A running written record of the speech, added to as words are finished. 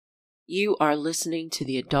You are listening to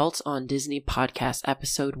the Adults on Disney podcast,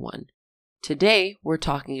 episode 1. Today, we're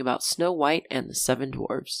talking about Snow White and the Seven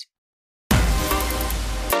Dwarfs.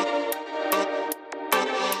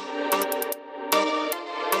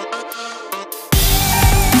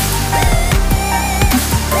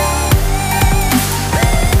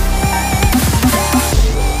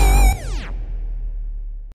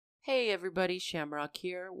 Hey everybody, Shamrock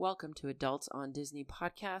here. Welcome to Adults on Disney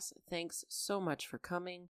podcast. Thanks so much for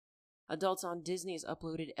coming. Adults on Disney is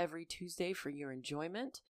uploaded every Tuesday for your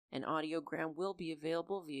enjoyment. An audiogram will be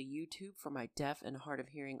available via YouTube for my deaf and hard of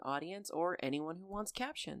hearing audience or anyone who wants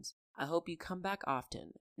captions. I hope you come back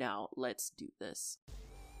often. Now, let's do this.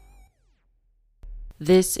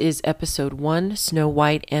 This is episode 1, Snow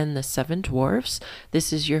White and the Seven Dwarfs.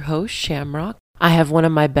 This is your host, Shamrock. I have one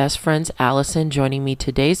of my best friends, Allison, joining me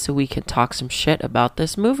today so we can talk some shit about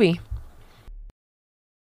this movie.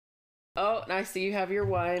 Oh, and I see you have your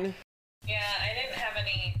wine. Yeah, I didn't have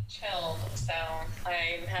any chilled, so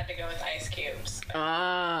I had to go with ice cubes.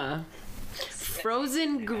 Ah.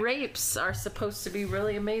 Frozen grapes are supposed to be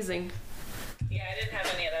really amazing. Yeah, I didn't have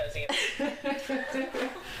any of those either.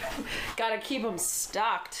 Gotta keep them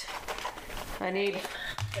stocked. What are you going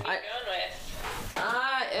with?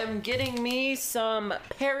 I am getting me some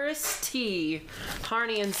Paris tea,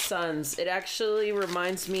 Harney and Sons. It actually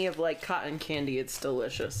reminds me of like cotton candy. It's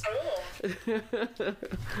delicious. Oh,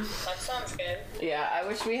 that sounds good. Yeah, I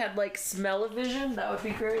wish we had like smell-o-vision. That would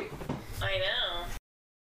be great. I know.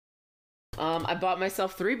 I bought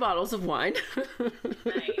myself 3 bottles of wine.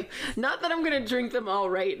 Nice. Not that I'm gonna drink them all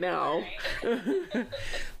right now. Right.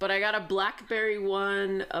 But I got a blackberry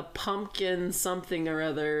one, a pumpkin something or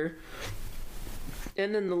other.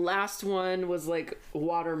 And then the last one was like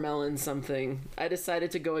watermelon something. I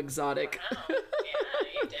decided to go exotic. Wow. Yeah,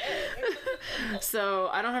 you did. So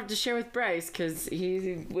I don't have to share with Bryce because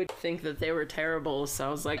he would think that they were terrible. So I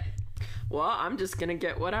was like, well, I'm just going to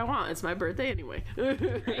get what I want. It's my birthday anyway. Well, when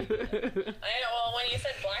you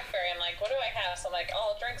said blackberry, I'm like, what do I have? So I'm like,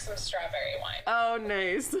 oh, I'll drink some strawberry wine. Oh,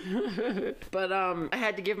 nice. But I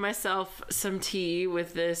had to give myself some tea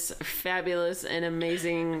with this fabulous and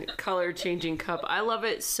amazing color-changing cup. I love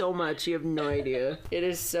it so much. You have no idea. It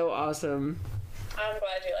is so awesome. I'm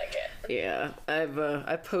glad you like it. Yeah,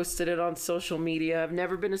 I posted it on social media. I've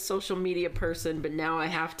never been a social media person, but now I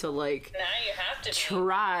have to like Now you have to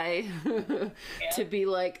try to be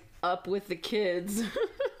like up with the kids.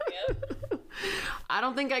 Yep. I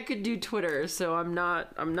don't think I could do Twitter, so I'm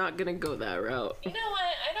not gonna go that route. You know what?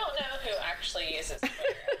 I don't know who actually uses Twitter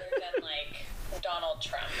other than like Donald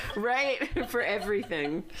Trump. Right? For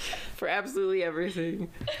everything. For absolutely everything.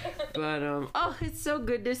 But oh, it's so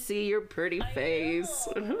good to see your pretty face.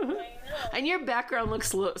 I know. And your background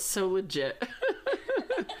looks so legit.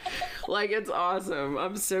 Like, it's awesome.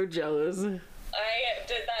 I'm so jealous. I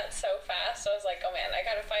did that so fast. I was like, oh man, I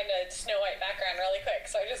gotta find a Snow White background really quick.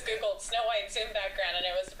 So I just Googled Snow White Zoom background and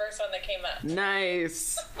it was the first one that came up.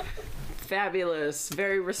 Nice. Fabulous.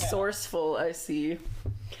 Very resourceful, I see.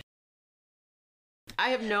 I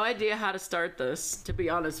have no idea how to start this, to be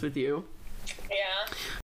honest with you. Yeah.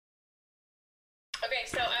 Okay,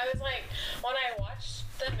 so I was like, when I watched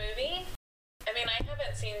the movie, I mean, I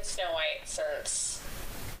haven't seen Snow White since,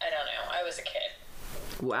 I don't know, I was a kid.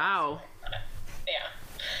 Wow.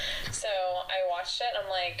 Yeah. So I watched it and I'm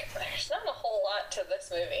like, there's not a whole lot to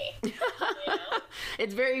this movie. You know?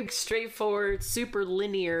 It's very straightforward, super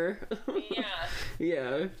linear. Yeah.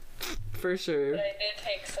 Yeah, for sure. But I did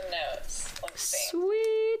take some notes. Let's see.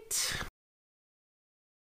 Sweet.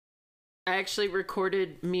 I actually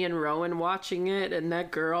recorded me and Rowan watching it, and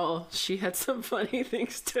that girl, she had some funny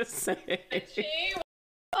things to say.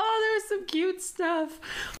 Oh, there was some cute stuff.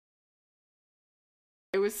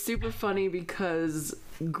 It was super funny because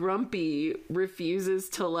Grumpy refuses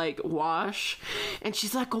to like wash, and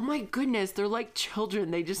she's like, oh my goodness, they're like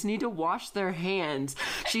children, they just need to wash their hands.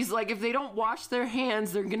 She's like, if they don't wash their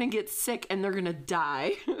hands, they're gonna get sick and they're gonna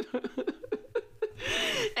die.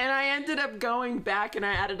 And I ended up going back and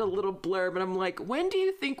I added a little blurb and I'm like, when do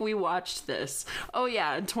you think we watched this? Oh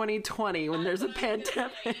yeah, in 2020 when there's a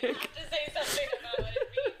pandemic. You have to say something about it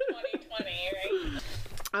being 2020, right?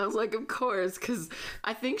 I was like, of course, because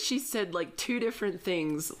I think she said like 2 different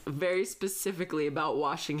things very specifically about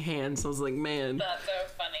washing hands. I was like, man. That's so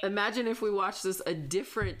funny. Imagine if we watched this a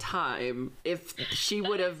different time, if she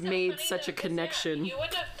would have made funny such a though, 'cause, connection. Yeah, you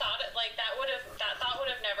wouldn't have thought it like that thought would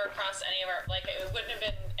have never crossed any of our, like it wouldn't have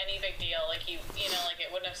been any big deal. Like you know, like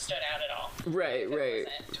it wouldn't have stood out at all. Right, if right. It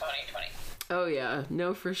wasn't 2020. Oh yeah,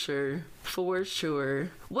 no, for sure. For sure.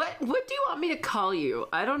 What do you want me to call you?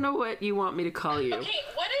 I don't know what you want me to call you. Okay,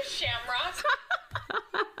 what is Shamrock?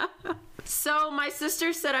 So my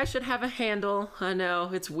sister said I should have a handle. I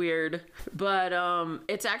know, it's weird. But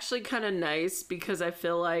it's actually kind of nice because I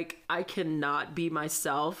feel like I cannot be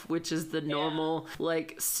myself, which is the normal,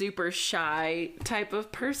 like, super shy type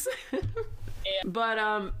of person.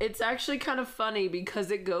 But it's actually kind of funny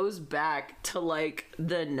because it goes back to like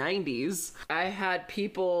the 90s. I had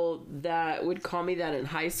people that would call me that in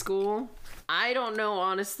high school. I don't know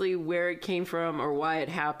honestly where it came from or why it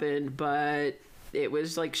happened, but it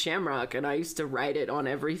was like Shamrock, and I used to write it on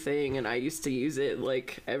everything, and I used to use it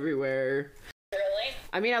like everywhere. Really?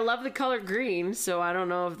 I mean, I love the color green, so I don't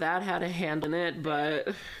know if that had a hand in it, but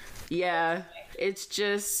yeah. It's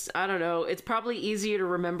just, I don't know, it's probably easier to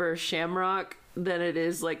remember Shamrock than it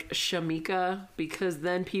is like Shamika, because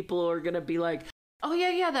then people are gonna be like, oh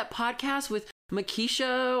yeah, that podcast with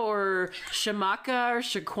Makisha or Shamaka or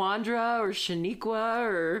Shaquandra or Shaniqua,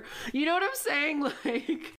 or, you know what I'm saying?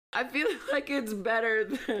 Like, I feel like it's better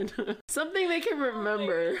than something they can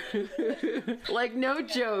remember. Like, no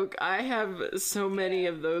joke, I have so many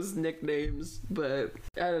of those nicknames, but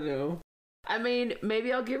I don't know. I mean,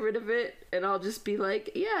 maybe I'll get rid of it and I'll just be like,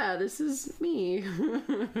 yeah, this is me. It's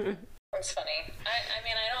funny. I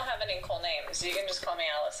mean, I don't have any cool names. You can just call me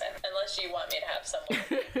Allison, unless you want me to have someone.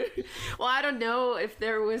 Well, I don't know if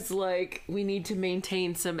there was like, we need to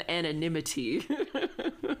maintain some anonymity. Allison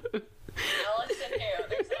who?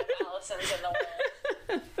 There's no Allisons in the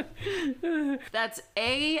world. That's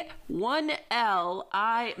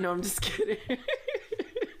A1L-I... No, I'm just kidding.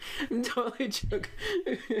 I'm totally joking.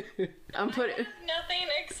 I have nothing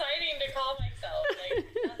exciting to call myself. Like,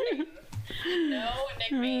 nothing. No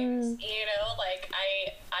nicknames. You know, like,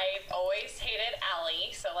 I've always hated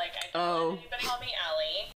Allie, so, like, I don't let anybody call me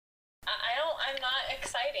Allie. I'm not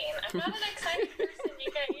exciting. I'm not an exciting person,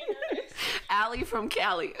 Nika, you know this. Allie from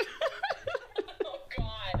Cali. Oh,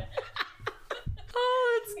 God.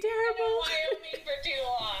 Oh, it's terrible. I've been in Wyoming for too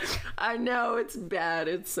long. I know, it's bad.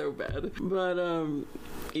 It's so bad. But,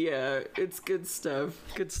 yeah, it's good stuff.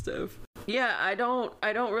 Good stuff. Yeah, I don't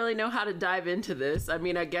really know how to dive into this. I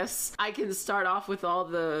mean, I guess I can start off with all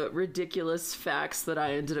the ridiculous facts that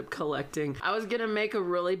I ended up collecting. I was gonna make a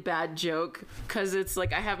really bad joke, because it's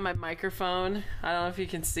like, I have my microphone. I don't know if you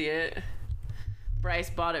can see it.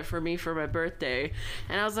 Bryce bought it for me for my birthday,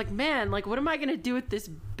 and I was like, man, like, what am I gonna do with this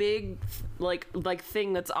big like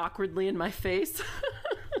thing that's awkwardly in my face?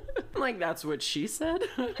 Like, that's what she said.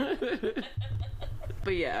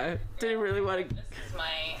 But yeah, didn't really want to. This is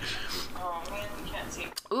my. Oh man, you can't see.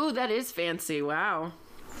 Ooh, that is fancy. Wow,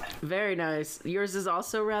 very nice. Yours is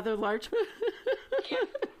also rather large. Yeah.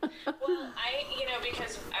 Well,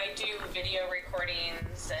 because I do video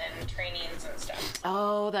recordings and trainings and stuff.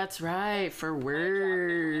 Oh, that's right, for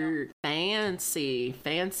work. Fancy.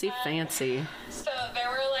 So there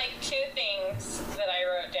were like two things that I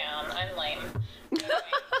wrote down. I'm lame. Anyway,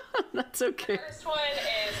 that's okay. the first one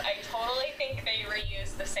is I totally think they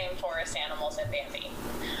reused the same forest animals in Bambi.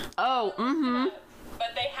 Oh,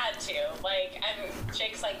 But they had to. Like,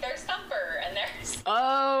 Jake's like, there's Thumper, and there's...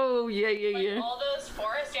 Oh, yeah. All those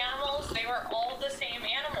forest animals, they were all the same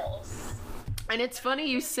animals. And it's funny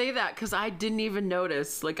you say that, because I didn't even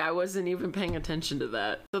notice. Like, I wasn't even paying attention to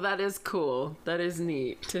that. So that is cool. That is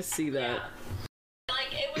neat to see that. Yeah.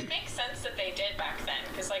 Like, it would make sense that they did back then,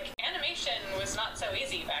 because, like, animation was not so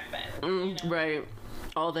easy back then. You know? Right.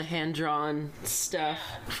 All the hand-drawn stuff,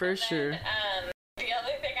 for sure. The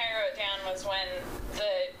other thing I wrote down was when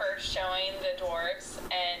the first showing the dwarves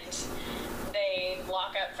and they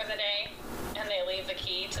lock up for the day and they leave the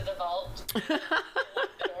key to the vault. They lock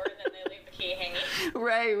the door and then they leave the key hanging.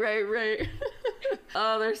 Right.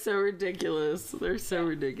 Oh, they're so ridiculous.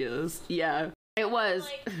 Ridiculous. Yeah, it was.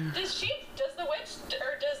 Like, does the witch,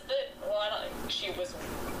 or does the, well, she wasn't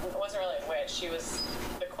really a witch, she was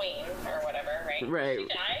the queen or whatever, right? Right.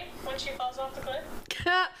 Does she die when she falls off the cliff?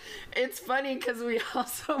 It's funny because we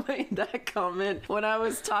also made that comment when I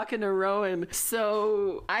was talking to Rowan.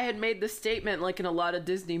 So I had made the statement, like in a lot of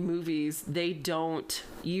Disney movies, they don't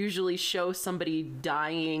usually show somebody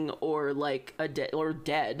dying or like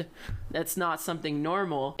dead. That's not something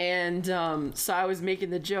normal. And so I was making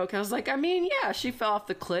the joke. I was like, I mean, yeah, she fell off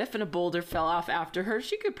the cliff and a boulder fell off after her.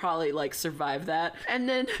 She could probably like survive that. And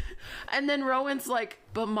then Rowan's like,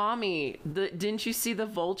 but mommy, didn't you see the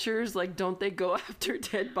vultures? Like, don't they go after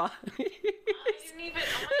dead bodies? I didn't even,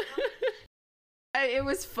 oh my God. It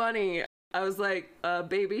was funny. I was like,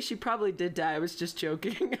 baby, she probably did die. I was just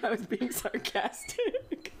joking. I was being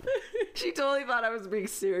sarcastic. She totally thought I was being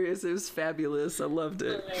serious. It was fabulous. I loved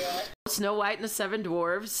it. Oh my God. Snow White and the Seven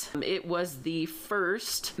Dwarfs. It was the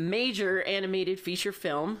first major animated feature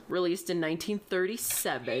film released in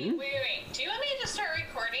 1937. Wait. Do you want me to start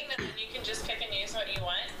recording and then you can just pick and use what you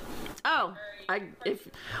want? Oh,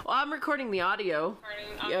 I'm recording the audio.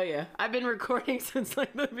 Yeah. I've been recording since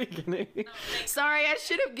like the beginning. Sorry, I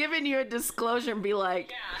should have given you a disclosure and be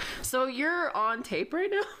like, so you're on tape right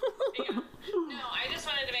now? Yeah. No, I just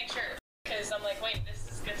wanted to make sure because I'm like, wait, this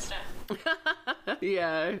is good stuff.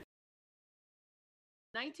 Yeah.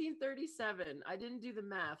 1937. I didn't do the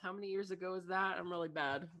math. How many years ago is that? I'm really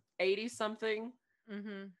bad. 80 something.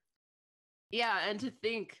 Mm-hmm. Yeah, and to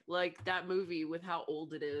think like that movie with how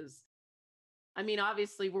old it is. I mean,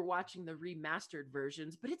 obviously we're watching the remastered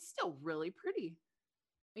versions, but it's still really pretty.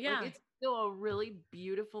 Yeah. Like, it's still a really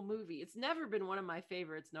beautiful movie. It's never been one of my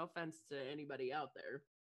favorites. No offense to anybody out there.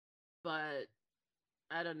 But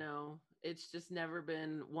I don't know. It's just never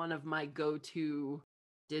been one of my go-to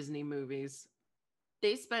Disney movies.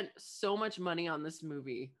 They spent so much money on this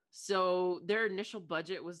movie. So their initial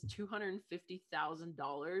budget was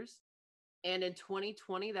 $250,000. And in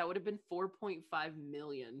 2020, that would have been $4.5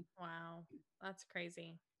 million. Wow. That's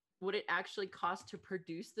crazy. What it actually cost to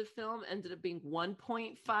produce the film ended up being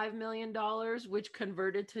 $1.5 million, which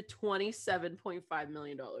converted to $27.5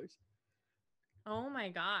 million. Oh my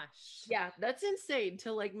gosh. Yeah, that's insane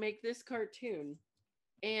to like make this cartoon.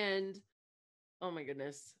 And oh my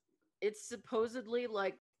goodness, it's supposedly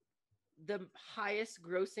like the highest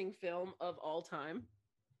grossing film of all time,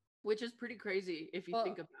 which is pretty crazy if you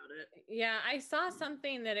think about it. Yeah, I saw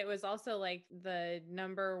something that it was also like the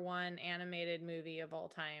 #1 animated movie of all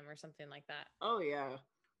time or something like that. Oh yeah.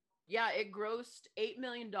 Yeah, it grossed $8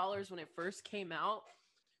 million when it first came out,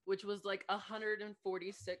 which was like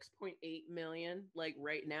 146.8 million like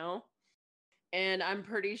right now. And I'm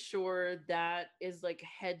pretty sure that is like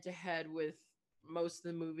head to head with most of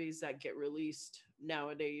the movies that get released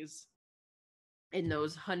nowadays in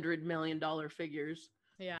those $100 million figures.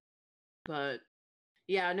 Yeah. But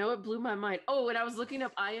yeah, no, it blew my mind. Oh, and I was looking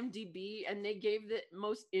up IMDb and they gave the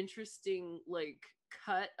most interesting like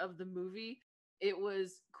cut of the movie. It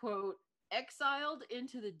was, quote, exiled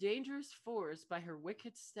into the dangerous forest by her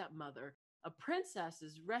wicked stepmother, a princess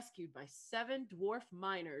is rescued by 7 dwarf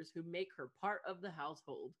miners who make her part of the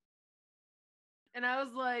household. And I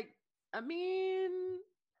was like, I mean,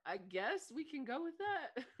 I guess we can go with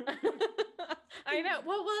that. I know.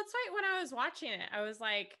 Well, that's right. When I was watching it, I was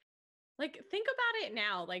like, think about it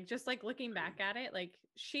now. Like, just like looking back at it, like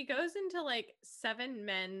she goes into like 7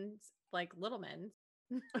 men's, like little men's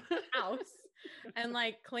house and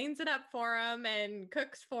like cleans it up for them and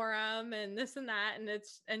cooks for them and this and that.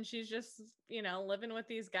 And she's just, living with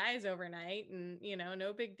these guys overnight and,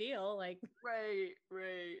 no big deal. Like, right.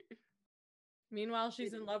 Meanwhile,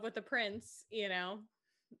 she's in love with the prince,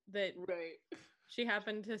 that she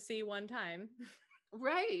happened to see one time.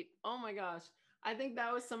 Right. Oh my gosh. I think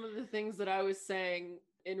that was some of the things that I was saying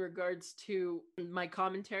in regards to my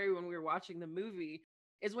commentary when we were watching the movie,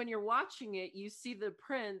 is when you're watching it, you see the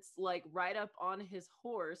prince like ride up on his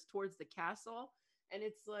horse towards the castle. And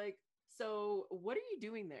it's like, so what are you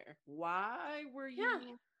doing there? Why were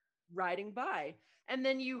you riding by? And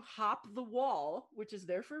then you hop the wall, which is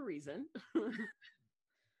there for a reason.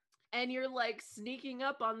 And you're like sneaking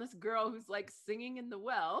up on this girl who's like singing in the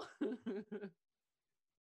well.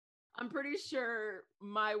 I'm pretty sure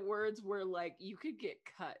my words were like, you could get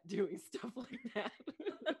cut doing stuff like that.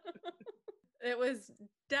 It was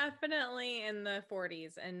definitely in the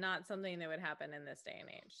 40s and not something that would happen in this day and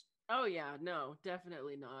age. Oh yeah, no,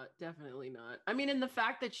 definitely not. Definitely not. I mean, in the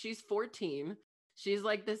fact that she's 14, she's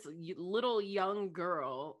like this little young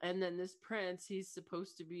girl, and then this prince, he's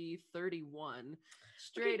supposed to be 31.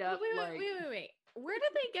 Straight up, wait. Where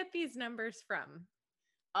did they get these numbers from?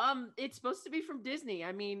 It's supposed to be from Disney.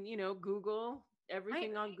 I mean, Google,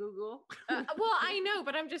 everything on Google. Well, I know,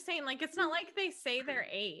 but I'm just saying, like, it's not like they say their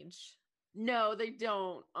age. No, they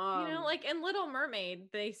don't. Like in Little Mermaid,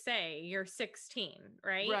 they say you're 16,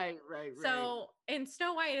 right? Right. So in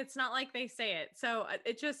Snow White, it's not like they say it. So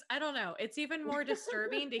it just, I don't know. It's even more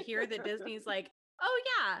disturbing to hear that Disney's like, oh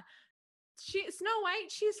yeah, Snow White,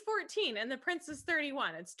 she's 14 and the prince is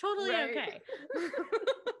 31. It's totally okay.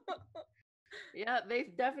 Yeah, they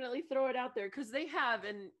definitely throw it out there because they have,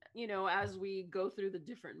 and as we go through the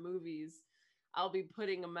different movies, I'll be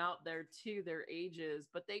putting them out there too, their ages,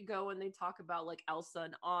 but they go and they talk about like Elsa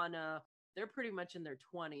and Anna. They're pretty much in their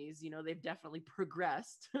 20s. They've definitely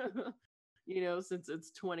progressed, since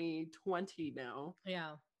it's 2020 now.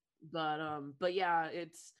 Yeah. But yeah,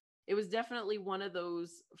 it was definitely one of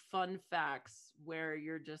those fun facts where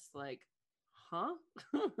you're just like, huh?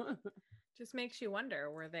 Just makes you wonder,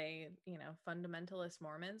 were they, fundamentalist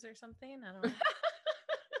Mormons or something? I don't know.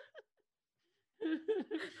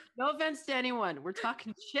 No offense to anyone. We're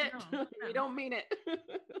talking shit. No. We don't mean it.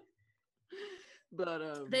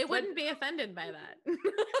 But they wouldn't be offended by that.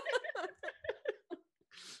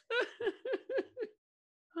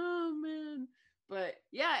 Oh man. But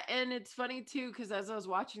yeah, and it's funny too, because as I was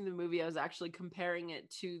watching the movie, I was actually comparing it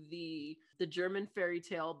to the German fairy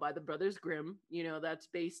tale by the Brothers Grimm. You know, that's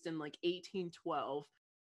based in like 1812.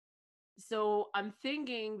 So I'm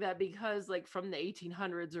thinking that because like from the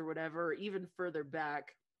 1800s or whatever, or even further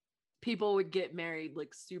back, people would get married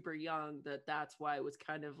like super young, that's why it was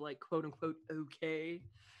kind of like quote unquote okay.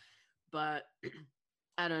 But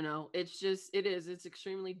I don't know. It's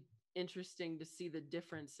extremely interesting to see the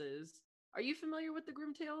differences. Are you familiar with the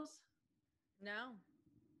Grimm tales? No.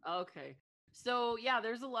 Okay. So yeah,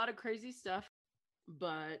 there's a lot of crazy stuff,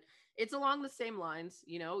 but it's along the same lines,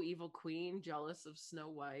 you know, evil queen jealous of Snow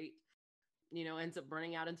White, you know, ends up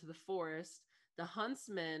running out into the forest. The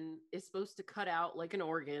huntsman is supposed to cut out like an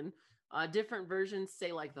organ. Different versions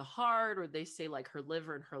say like the heart, or they say like her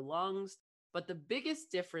liver and her lungs. But the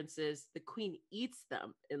biggest difference is the queen eats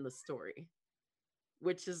them in the story,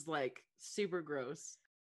 which is like super gross.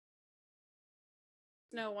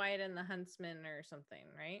 Snow White and the Huntsman or something,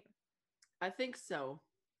 right? I think so.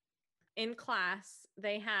 In class,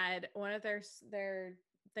 they had one of their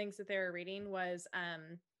things that they were reading was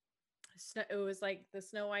it was like the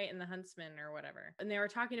Snow White and the Huntsman or whatever, and they were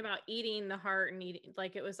talking about eating the heart and eating,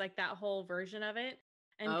 like it was like that whole version of it.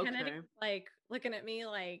 And Okay. Kennedy like looking at me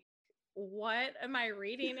like, what am I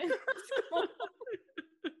reading in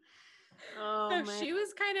Oh, so man. she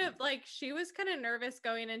was kind of nervous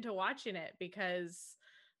going into watching it because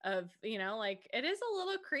of, you know, like it is a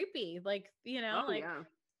little creepy, like, you know, Oh, like yeah.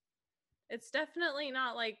 it's definitely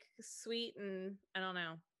not like sweet, and I don't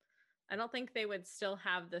know. I don't think they would still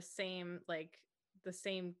have the same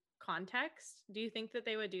context. Do you think that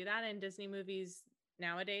they would do that in Disney movies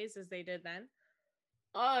nowadays as they did then?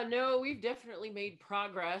 No, we've definitely made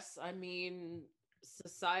progress. I mean,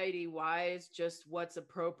 society wise, just what's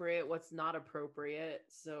appropriate, what's not appropriate.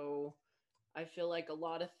 So I feel like a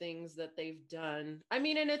lot of things that they've done. I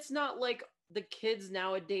mean, and it's not like the kids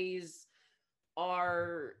nowadays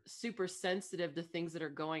are super sensitive to things that are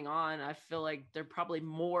going on. I feel like they're probably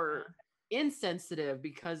more insensitive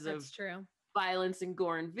because of That's true. violence and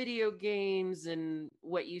gore in video games and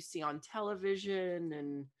what you see on television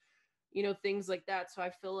and, you know, things like that. So I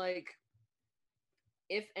feel like,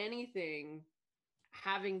 if anything,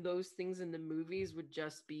 having those things in the movies would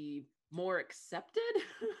just be more accepted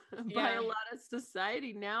by a lot of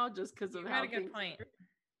society now, just because of how a good point.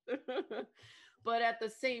 But at the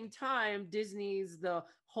same time, Disney's the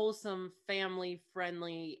wholesome,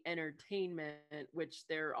 family-friendly entertainment, which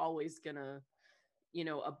they're always gonna, you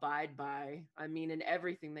know, abide by. I mean, in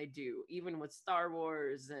everything they do, even with Star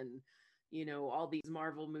Wars and, you know, all these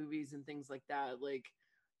Marvel movies and things like that, like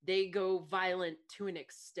they go violent to an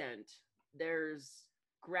extent. There's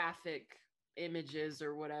graphic images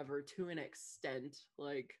or whatever to an extent.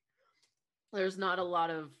 Like there's not a lot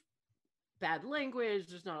of bad language,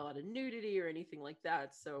 there's not a lot of nudity or anything like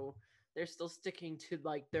that. So they're still sticking to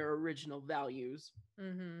like their original values.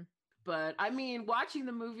 Mm-hmm. But I mean, watching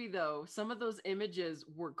the movie though, some of those images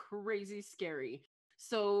were crazy scary.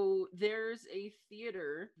 So there's a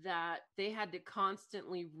theater that they had to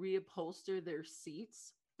constantly reupholster their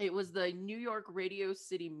seats. It was the New York Radio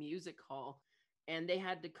City Music Hall. And they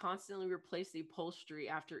had to constantly replace the upholstery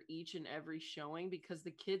after each and every showing because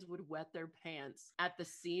the kids would wet their pants at the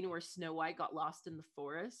scene where Snow White got lost in the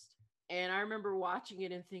forest. And I remember watching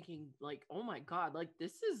it and thinking, like, oh my God, like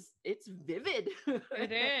it's vivid.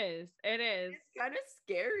 It is. It's kind of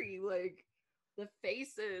scary. Like the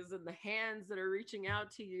faces and the hands that are reaching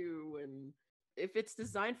out to you. And if it's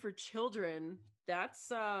designed for children,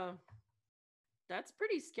 that's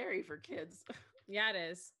pretty scary for kids. Yeah, it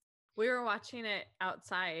is. We were watching it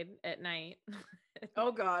outside at night. Oh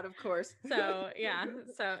God, of course. So yeah.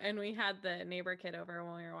 So, and we had the neighbor kid over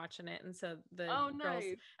when we were watching it. And so the girls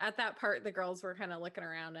at that part, the girls were kind of looking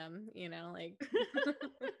around him, you know, like,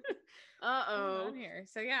 uh-oh. Here.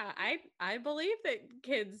 So yeah, I believe that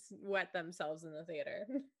kids wet themselves in the theater.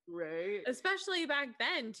 Right. Especially back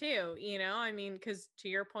then too, you know, I mean, because to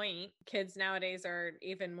your point, kids nowadays are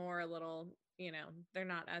even more a little, you know, they're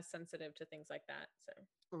not as sensitive to things like that. So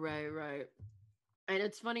Right. And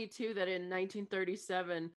it's funny too that in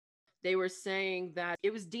 1937 they were saying that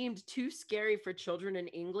it was deemed too scary for children in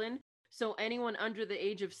England, so anyone under the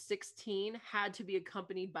age of 16 had to be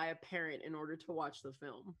accompanied by a parent in order to watch the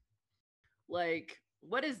film. Like,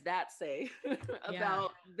 what does that say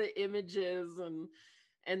about the images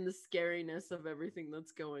and the scariness of everything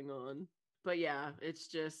that's going on? But yeah, it's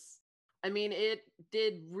just, I mean, it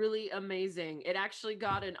did really amazing. It actually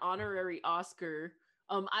got an honorary Oscar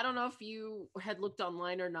I don't know if you had looked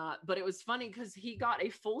online or not, but it was funny because he got a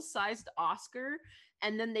full-sized Oscar,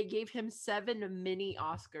 and then they gave him 7 mini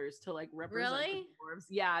Oscars to like represent the Really? dwarves.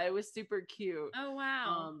 Yeah, it was super cute. Oh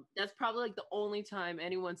wow. That's probably like the only time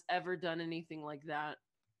anyone's ever done anything like that.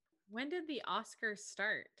 When did the Oscars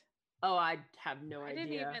start? Oh, I have no I didn't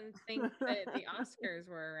idea. even think that the Oscars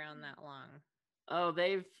were around that long. Oh,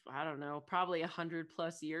 I don't know, probably 100+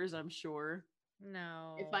 years, I'm sure.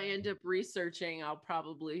 No. If I end up researching, I'll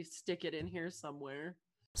probably stick it in here somewhere.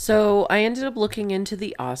 So I ended up looking into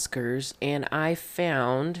the Oscars and I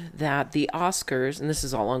found that the Oscars, and this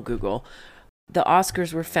is all on Google, the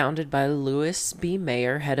Oscars were founded by Louis B.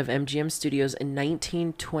 Mayer, head of MGM Studios, in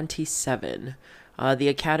 1927. The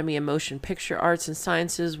Academy of Motion Picture Arts and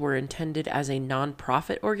Sciences were intended as a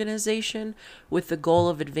nonprofit organization with the goal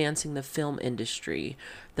of advancing the film industry.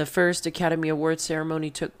 The first Academy Award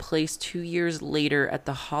ceremony took place 2 years later at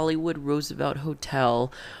the Hollywood Roosevelt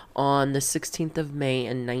Hotel on the 16th of May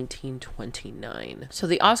in 1929. So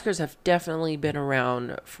the Oscars have definitely been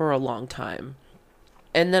around for a long time.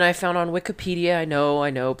 And then I found on Wikipedia, I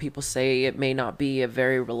know people say it may not be a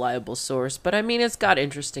very reliable source, but I mean, it's got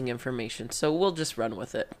interesting information, so we'll just run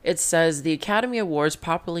with it. It says the Academy Awards,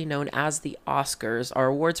 popularly known as the Oscars, are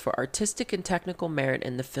awards for artistic and technical merit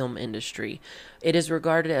in the film industry. It is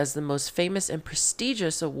regarded as the most famous and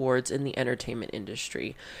prestigious awards in the entertainment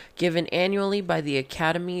industry. Given annually by the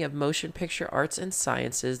Academy of Motion Picture Arts and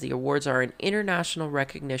Sciences, the awards are an international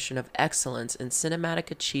recognition of excellence in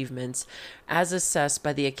cinematic achievements as assessed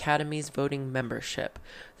by the Academy's voting membership.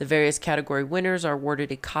 The various category winners are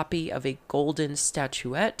awarded a copy of a golden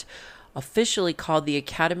statuette, officially called the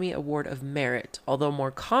Academy Award of Merit, although more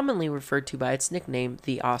commonly referred to by its nickname,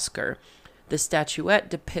 the Oscar. The statuette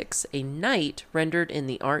depicts a knight rendered in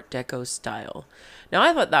the Art Deco style. Now,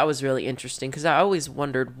 I thought that was really interesting because I always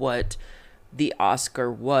wondered what the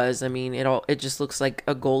Oscar was. I mean, it just looks like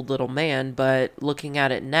a gold little man, but looking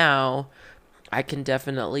at it now, I can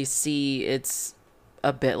definitely see it's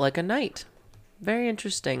a bit like a knight. Very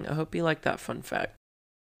interesting. I hope you like that fun fact.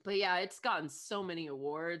 But yeah, it's gotten so many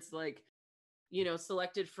awards, like,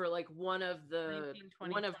 selected for like one of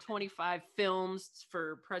 25 films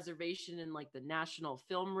for preservation in like the National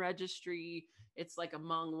Film Registry. It's like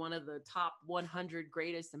among one of the top 100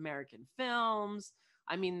 greatest American films.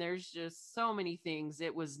 I mean, there's just so many things.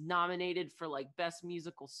 It was nominated for like best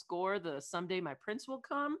musical score, the Someday My Prince Will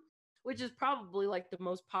Come, which is probably like the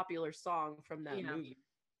most popular song from that movie.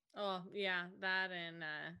 Oh, yeah, that and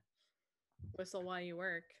Whistle While You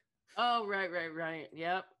Work. Oh, right.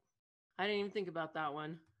 Yep. I didn't even think about that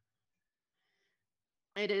one.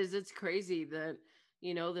 It's crazy that,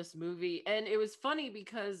 this movie, and it was funny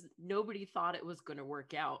because nobody thought it was going to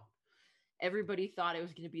work out. Everybody thought it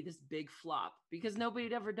was going to be this big flop because nobody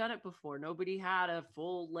had ever done it before. Nobody had a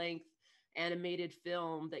full length animated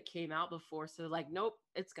film that came out before. So like, nope,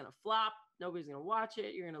 it's going to flop. Nobody's going to watch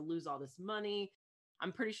it. You're going to lose all this money.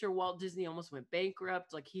 I'm pretty sure Walt Disney almost went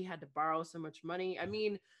bankrupt. Like he had to borrow so much money. I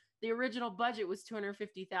mean, the original budget was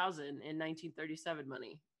 $250,000 in 1937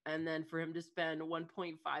 money. And then for him to spend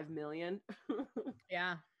 1.5 million.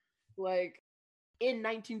 Yeah. Like in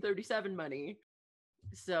 1937 money.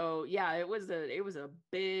 So yeah, it was a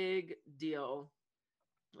big deal.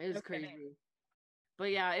 It was crazy. But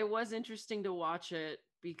yeah, it was interesting to watch it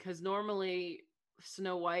because normally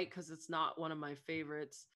Snow White, because it's not one of my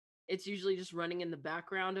favorites, it's usually just running in the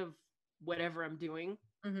background of whatever I'm doing.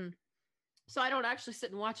 Mm-hmm. So I don't actually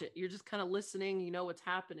sit and watch it. You're just kind of listening, you know what's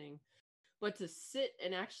happening. But to sit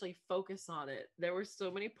and actually focus on it, there were so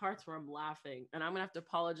many parts where I'm laughing. And I'm going to have to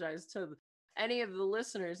apologize to any of the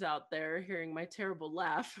listeners out there hearing my terrible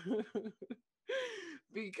laugh.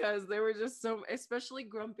 Because there were just especially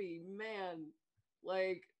Grumpy, man.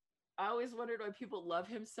 Like, I always wondered why people love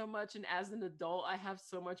him so much. And as an adult, I have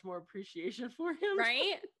so much more appreciation for him.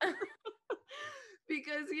 Right?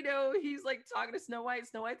 Because, he's like talking to Snow White.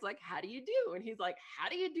 Snow White's like, how do you do? And he's like, how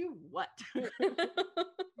do you do what?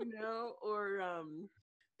 Or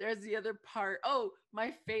there's the other part. Oh,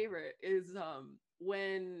 my favorite is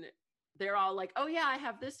when they're all like, oh yeah, I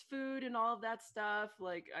have this food and all of that stuff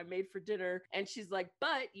like I made for dinner. And she's like,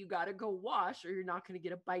 but you got to go wash or you're not going to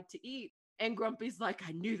get a bite to eat. And Grumpy's like,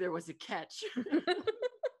 I knew there was a catch.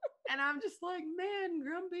 And I'm just like, man,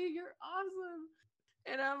 Grumpy, you're awesome.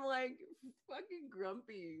 And I'm like, fucking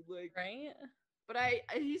Grumpy. Like, right? But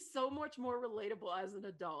he's so much more relatable as an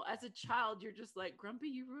adult. As a child, you're just like, Grumpy,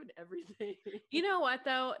 you ruined everything. You know what,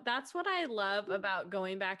 though? That's what I love about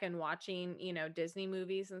going back and watching, Disney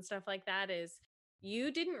movies and stuff like that is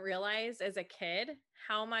you didn't realize as a kid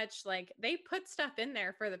how much like they put stuff in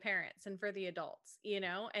there for the parents and for the adults, you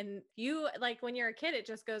know? And you like when you're a kid, it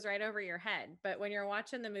just goes right over your head. But when you're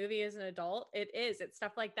watching the movie as an adult, it's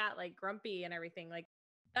stuff like that, like Grumpy and everything. Like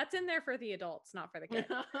that's in there for the adults, not for the kids.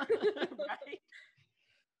 Right.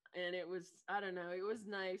 And it was, I don't know, it was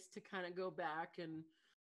nice to kind of go back and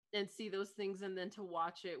see those things, and then to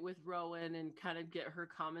watch it with Rowan and kind of get her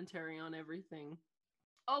commentary on everything.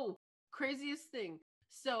 Oh, craziest thing.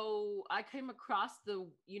 So I came across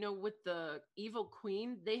with the Evil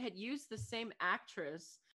Queen, they had used the same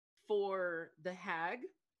actress for the Hag,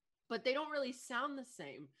 but they don't really sound the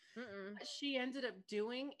same. What she ended up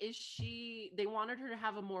doing is they wanted her to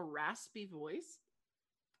have a more raspy voice.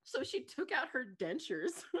 So she took out her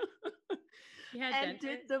dentures and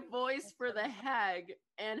did the voice for the Hag,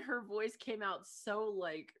 and her voice came out so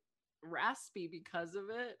like raspy because of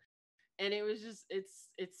it. And it was just it's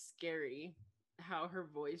scary how her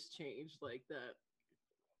voice changed like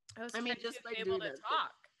that. I mean, just like able to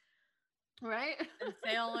talk, right? And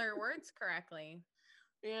say all her words correctly.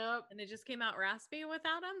 Yep. And it just came out raspy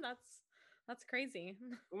without him. That's crazy.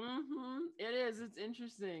 It is. It's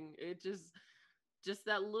interesting. It just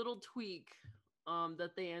that little tweak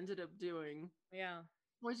that they ended up doing. Yeah.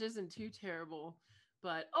 Which isn't too terrible.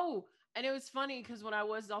 But and it was funny because when I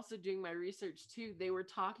was also doing my research too, they were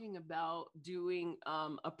talking about doing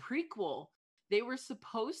a prequel. They were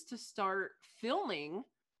supposed to start filming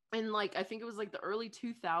in like, I think it was like the early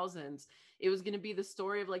 2000s. It was going to be the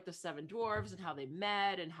story of like the seven dwarves and how they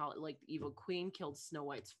met and how like the evil queen killed Snow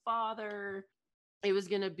White's father. It was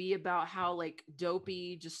going to be about how like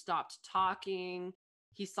Dopey just stopped talking.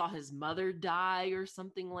 He saw his mother die or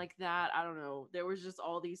something like that. I don't know. There was just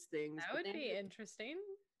all these things. That would be interesting.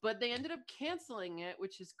 But they ended up canceling it,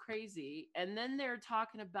 which is crazy. And then they're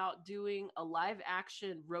talking about doing a live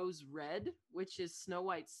action Rose Red, which is Snow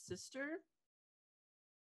White's sister.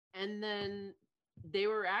 And then they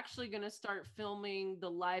were actually going to start filming the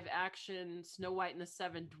live action Snow White and the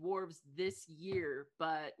Seven Dwarves this year.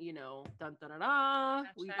 But, you know, dun, dun, dun, dun,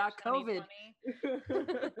 we got COVID.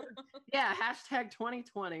 Yeah, hashtag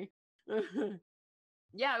 2020.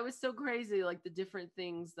 Yeah, it was so crazy, like the different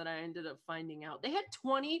things that I ended up finding out. They had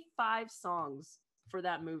 25 songs for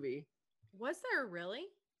that movie. Was there really?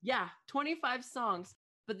 Yeah, 25 songs,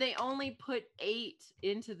 but they only put 8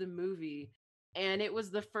 into the movie. And it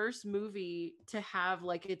was the first movie to have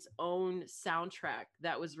like its own soundtrack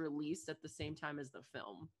that was released at the same time as the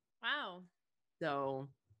film. Wow. So,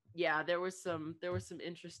 yeah, there were some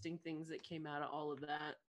interesting things that came out of all of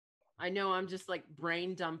that. I know I'm just like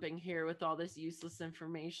brain dumping here with all this useless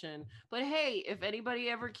information. But hey, if anybody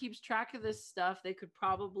ever keeps track of this stuff, they could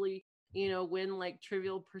probably, win like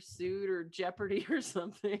Trivial Pursuit or Jeopardy or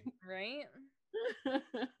something. Right?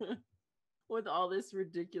 With all this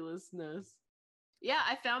ridiculousness. Yeah,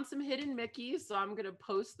 I found some hidden Mickeys, so I'm going to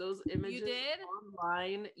post those images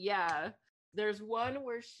online. Yeah. There's one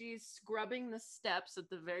where she's scrubbing the steps at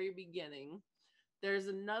the very beginning. There's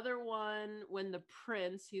another one when the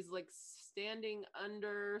prince, he's like standing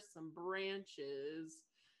under some branches.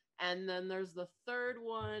 And then there's the third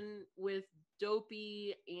one with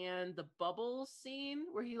Dopey and the bubble scene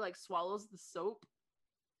where he like swallows the soap.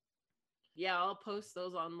 Yeah, I'll post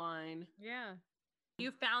those online. Yeah.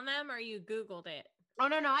 You found them or you Googled it? Oh,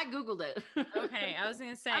 no, I Googled it. Okay, I was going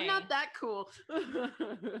to say. I'm not that cool.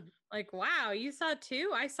 Like, wow, you saw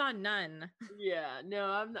 2? I saw none. Yeah,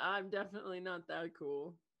 no, I'm definitely not that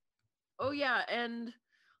cool. Oh, yeah, and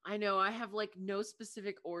I know I have like no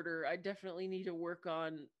specific order. I definitely need to work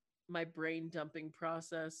on my brain dumping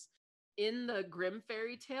process. In the Grimm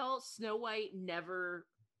fairy tale, Snow White never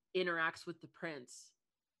interacts with the prince.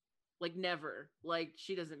 Like never. Like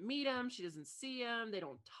she doesn't meet him, she doesn't see him, they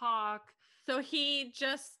don't talk. So he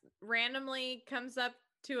just randomly comes up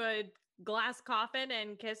to a glass coffin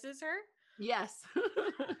and kisses her? Yes.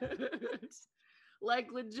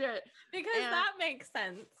 Like legit. Because that makes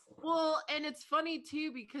sense. Well, and it's funny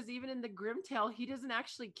too, because even in the Grimm tale, he doesn't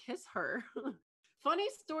actually kiss her. Funny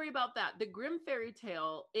story about that. The Grimm fairy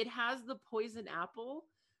tale, it has the poison apple,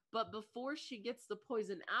 but before she gets the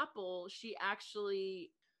poison apple, she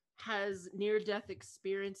actually has near-death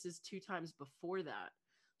experiences 2 times before that.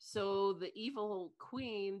 So the evil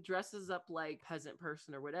queen dresses up like peasant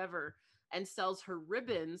person or whatever and sells her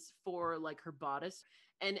ribbons for like her bodice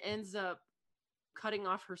and ends up cutting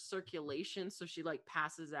off her circulation. So she like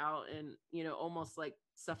passes out and, almost like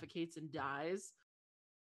suffocates and dies.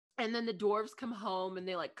 And then the dwarves come home and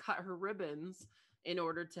they like cut her ribbons in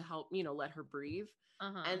order to help, let her breathe.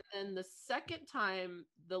 And then the second time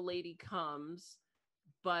the lady comes,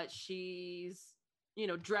 but she's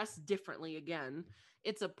dressed differently again.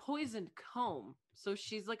 It's a poisoned comb. So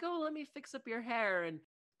she's like, oh, let me fix up your hair. And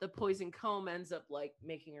the poison comb ends up like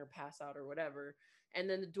making her pass out or whatever. And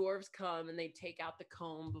then the dwarves come and they take out the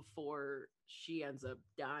comb before she ends up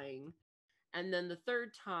dying. And then the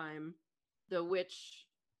third time, the witch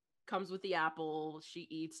comes with the apple, she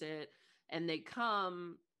eats it, and they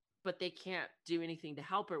come, but they can't do anything to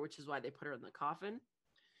help her, which is why they put her in the coffin.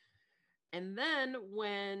 And then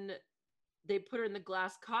when they put her in the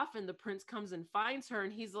glass coffin, the prince comes and finds her,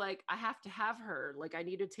 and he's like, I have to have her. Like, I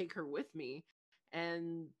need to take her with me.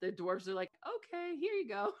 And the dwarves are like, okay, here you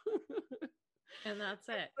go. And that's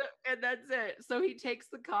it. And that's it. So he takes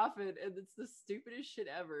the coffin, and it's the stupidest shit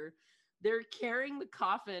ever. They're carrying the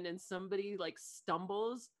coffin, and somebody like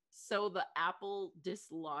stumbles, so the apple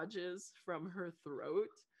dislodges from her throat.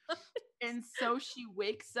 And so she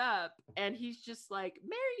wakes up, and he's just like,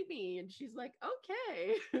 marry me. And she's like,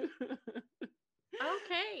 okay.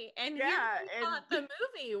 Okay. And Yeah, you thought the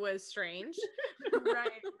movie was strange.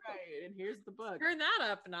 Right. And here's the book. Turn that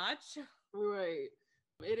up a notch. Right.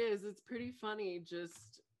 It is. It's pretty funny,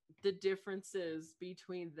 just the differences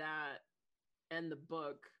between that and the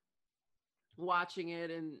book. Watching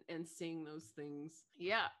it and seeing those things.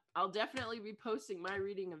 Yeah, I'll definitely be posting my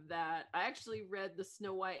reading of that. I actually read the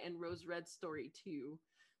Snow White and Rose Red story too,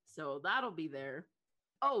 so that'll be there.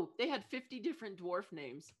 Oh, they had 50 different dwarf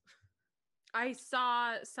names. I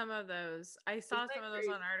saw some of those. I saw Isn't that some of those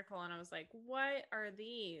crazy? on an article, and I was like, what are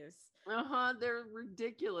these? They're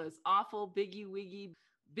ridiculous. Awful, Biggie Wiggy,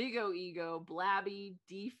 Big O Ego, Blabby,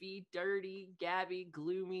 Deefy, Dirty, Gabby,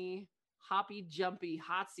 Gloomy, Hoppy, Jumpy,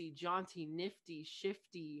 Hotsy, Jaunty, Nifty,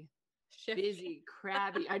 Shifty, Busy,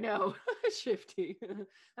 Crabby. I know. Shifty.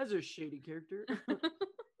 That's a shady character.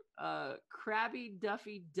 Crabby,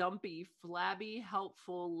 Duffy, Dumpy, Flabby,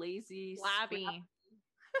 Helpful, Lazy, Flabby.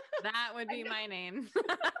 That would be my name.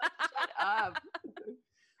 Shut up.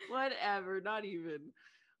 Whatever, not even.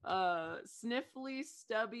 Sniffly,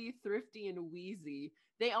 Stubby, Thrifty, and Wheezy.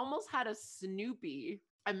 They almost had a Snoopy.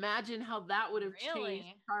 Imagine how that would have changed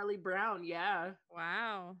Charlie Brown. Yeah.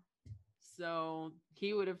 Wow. So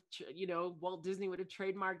he would have, Walt Disney would have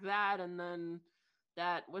trademarked that. And then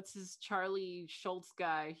that, what's his Charlie Schultz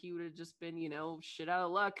guy? He would have just been, shit out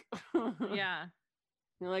of luck. Yeah.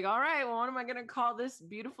 You're like, all right, well, what am I going to call this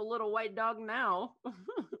beautiful little white dog now?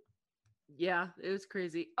 Yeah, it was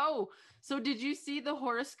crazy. Oh, so did you see the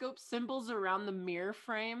horoscope symbols around the mirror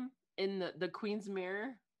frame in the Queen's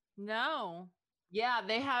mirror? No. Yeah,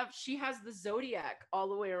 she has the zodiac all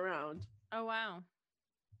the way around. Oh, wow.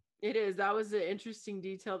 It is. That was an interesting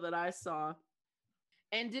detail that I saw.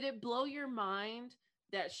 And did it blow your mind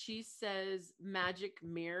that she says magic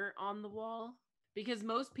mirror on the wall? Because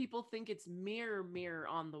most people think it's mirror, mirror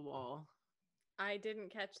on the wall. I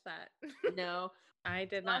didn't catch that. No. I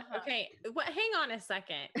did not. Okay. Hang on a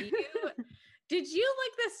second. Did you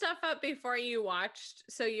look this stuff up before you watched,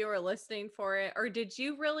 so you were listening for it? Or did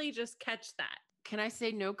you really just catch that? Can I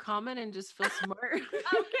say no comment and just feel smart?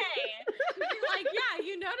 Okay. Like, yeah,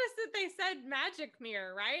 you noticed that they said magic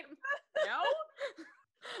mirror, right? No.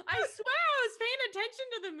 I swear I was paying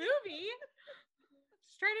attention to the movie.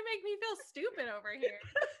 Just trying to make me feel stupid over here.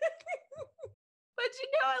 But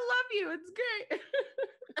I love you. It's great.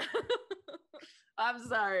 I'm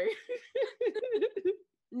sorry.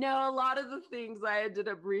 No, a lot of the things I ended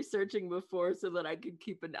up researching before so that I could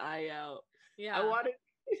keep an eye out. Yeah.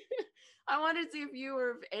 I wanted to see if you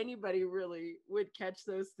or if anybody really would catch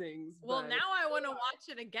those things. Well, now I want to watch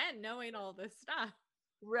it again, knowing all this stuff.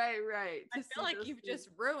 Right. I feel like you've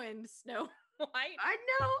just ruined Snow White. I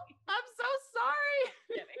know. I'm so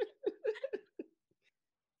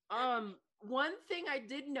sorry. One thing I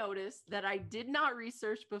did notice that I did not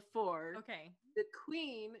research before. Okay. The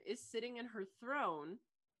queen is sitting in her throne,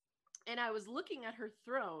 and I was looking at her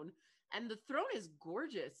throne, and the throne is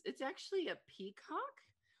gorgeous. It's actually a peacock,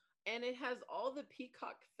 and it has all the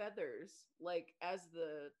peacock feathers, like as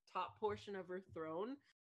the top portion of her throne.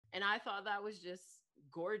 And I thought that was just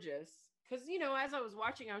gorgeous. Because, as I was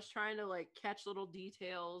watching, I was trying to like catch little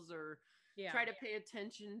details or try to pay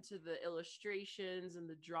attention to the illustrations and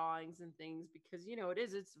the drawings and things, because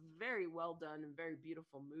it's very well done and very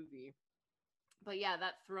beautiful movie. But yeah,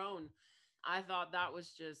 that throne, I thought that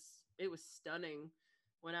was it was stunning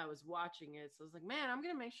when I was watching it. So I was like, man, I'm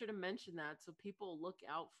gonna make sure to mention that so people look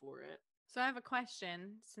out for it. So I have a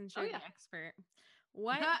question, since you're the expert.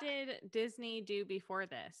 What did Disney do before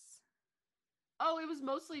this? Oh, it was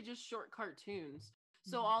mostly just short cartoons.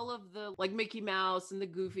 So all of the like Mickey Mouse and the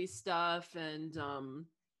Goofy stuff and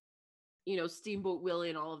Steamboat Willie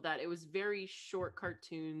and all of that, it was very short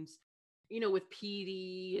cartoons, with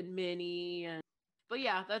Petey and Minnie. But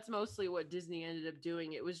yeah, that's mostly what Disney ended up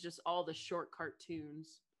doing. It was just all the short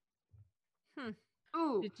cartoons.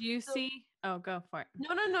 Ooh. Did you so- see? Oh, go for it.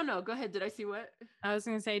 No. Go ahead. Did I see what? I was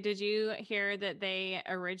going to say, did you hear that they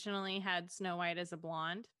originally had Snow White as a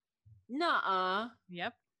blonde? Nuh-uh.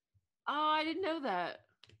 Yep. Oh, I didn't know that.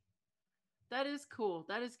 That is cool.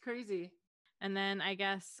 That is crazy. And then I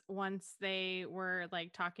guess once they were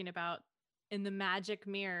like talking about in the magic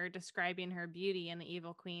mirror describing her beauty, and the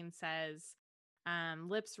evil queen says,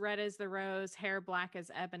 lips red as the rose, hair black as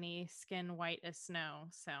ebony, skin white as snow.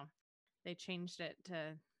 So they changed it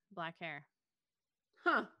to black hair.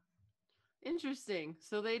 Huh. Interesting.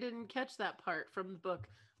 So they didn't catch that part from the book.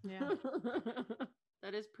 Yeah.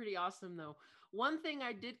 That is pretty awesome, though. One thing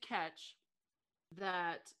I did catch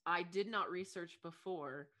that I did not research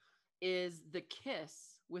before is the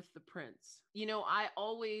kiss with the prince. You know, I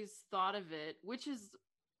always thought of it, which is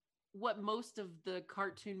what most of the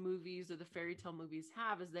cartoon movies or the fairy tale movies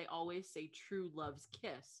have, is they always say true love's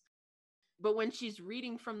kiss. But when she's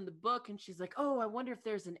reading from the book and she's like, oh, I wonder if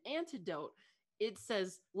there's an antidote, it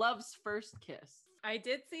says love's first kiss. I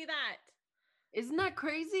did see that. Isn't that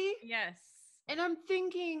crazy? Yes. And I'm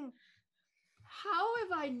thinking, how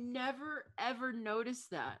have I never ever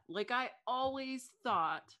noticed that? Like, I always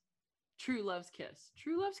thought true love's kiss,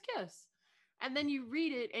 true love's kiss. And then you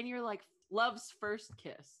read it and you're like, love's first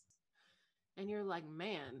kiss. And you're like,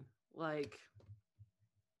 man, like,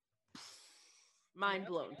 mind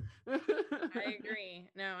blown. I agree.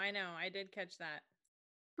 No, I know. I did catch that.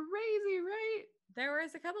 Crazy, right? There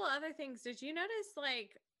was a couple of other things. Did you notice,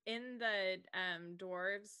 like, in the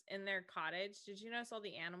dwarves in their cottage, did you notice all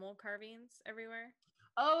the animal carvings everywhere?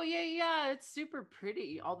 Oh, yeah. It's super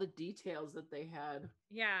pretty. All the details that they had.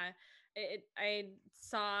 Yeah. I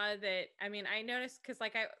saw that. I mean, I noticed because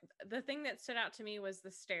the thing that stood out to me was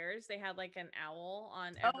the stairs. They had like an owl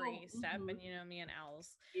on every step, and you know me and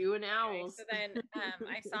owls. You and Anyway, owls. so then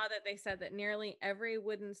I saw that they said that nearly every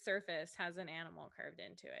wooden surface has an animal carved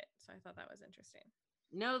into it. So I thought that was interesting.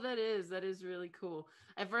 No, that is really cool.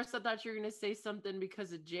 At first I thought you were going to say something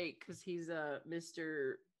because of Jake, because he's a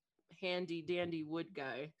Mr. handy dandy wood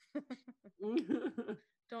guy.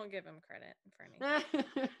 Don't give him credit for anything.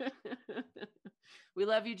 We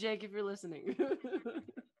love you, Jake, if you're listening.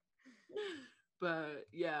 But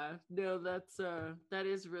yeah, no, that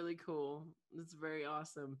is really cool. That's very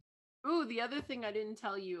awesome. Ooh, the other thing I didn't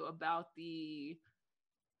tell you about the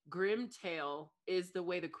Grimm tale is the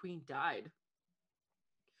way the queen died.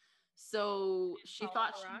 So she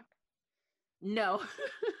thought no,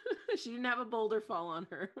 she didn't have a boulder fall on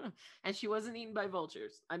her, and she wasn't eaten by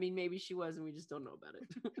vultures. I mean, maybe she was, and we just don't know about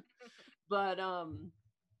it. But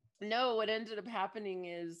no, what ended up happening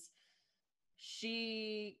is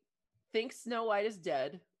she thinks Snow White is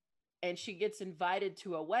dead, and she gets invited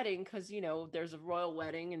to a wedding because, you know, there's a royal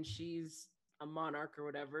wedding and she's a monarch or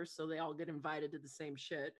whatever, so they all get invited to the same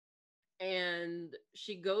shit. And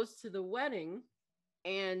she goes to the wedding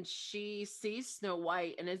and she sees Snow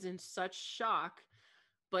White and is in such shock.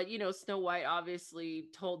 But, you know, Snow White obviously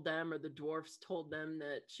told them, or the dwarfs told them,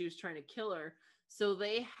 that she was trying to kill her. So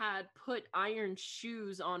they had put iron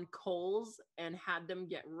shoes on coals and had them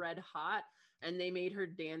get red hot, and they made her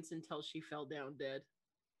dance until she fell down dead.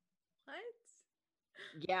 What?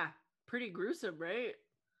 Yeah, pretty gruesome, right?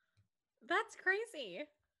 That's crazy.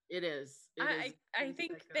 It is. I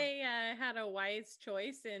think they had a wise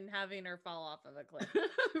choice in having her fall off of a cliff.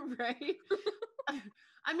 Right?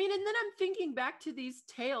 I mean, and then I'm thinking back to these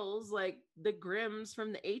tales like the Grimms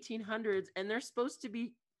from the 1800s, and they're supposed to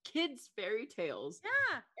be kids' fairy tales.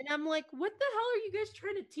 Yeah. And I'm like, what the hell are you guys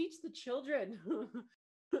trying to teach the children?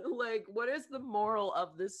 Like, what is the moral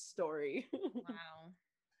of this story?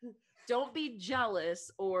 Wow. Don't be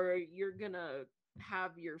jealous or you're gonna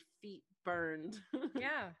have your feet burned.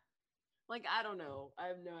 Yeah. Like, I don't know. I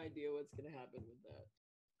have no idea what's gonna happen with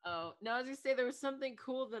that. Oh, no, I was gonna say there was something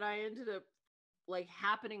cool that I ended up like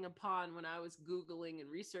happening upon when I was Googling and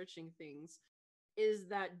researching things, is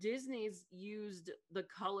that Disney's used the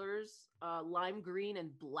colors lime green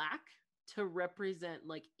and black to represent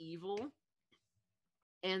like evil.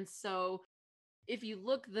 And so if you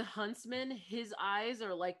look, the huntsman, his eyes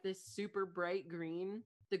are like this super bright green.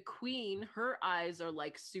 The queen, her eyes are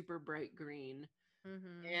like super bright green.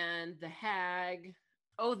 Mm-hmm. And the hag,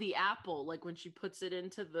 oh, the apple, like when she puts it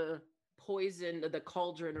into the poison, the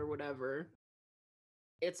cauldron or whatever,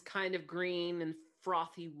 it's kind of green and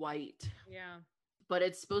frothy white. Yeah. But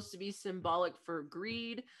it's supposed to be symbolic for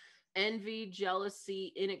greed, envy,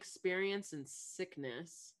 jealousy, inexperience, and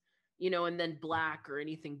sickness. You know, and then black or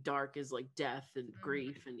anything dark is like death and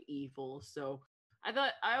grief and evil. So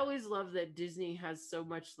I always love that Disney has so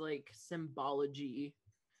much like symbology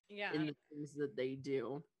Yeah. in the things that they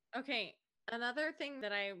do. Okay. Another thing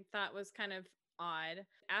that I thought was kind of odd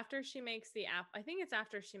after she makes the apple, I think it's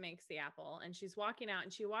after she makes the apple and she's walking out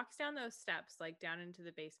and she walks down those steps, like down into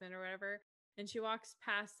the basement or whatever. And she walks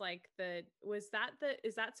past like is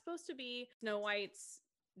that supposed to be Snow White's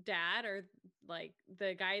dad or like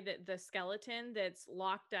the guy the skeleton that's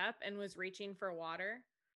locked up and was reaching for water?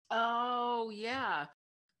 Oh, yeah.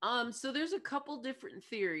 So there's a couple different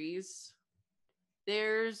theories.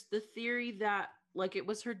 There's the theory that like it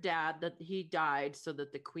was her dad, that he died so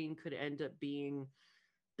that the queen could end up being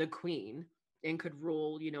the queen and could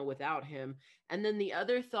rule, without him. And then the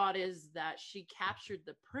other thought is that she captured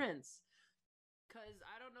the prince, because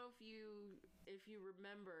I don't know if you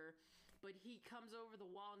remember, but he comes over the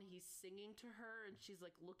wall and he's singing to her and she's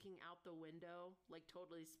like looking out the window, like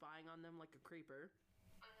totally spying on them like a creeper.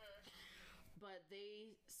 But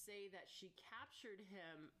they say that she captured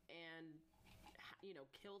him and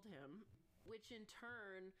killed him, which in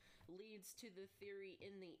turn leads to the theory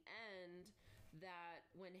in the end that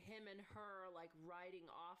when him and her are like riding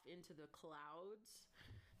off into the clouds,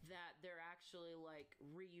 that they're actually like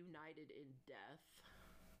reunited in death.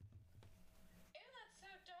 Ew, that's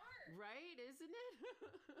so dark. Right, isn't it?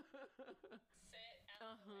 Sit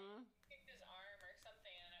out the way, kicked his arm or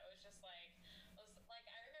something, and it was just like,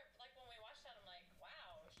 I remember, like when we watched that, I'm like,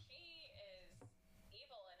 wow, she is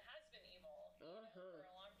evil and has been evil for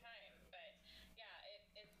a long time. But yeah,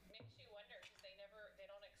 it makes you wonder because they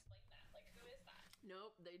don't explain that. Like, who is that?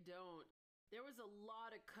 Nope, they don't. There was a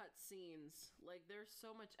lot of cut scenes. Like, there's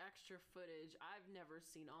so much extra footage. I've never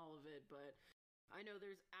seen all of it, but I know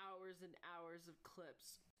there's hours and hours of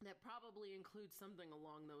clips that probably include something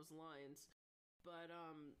along those lines. But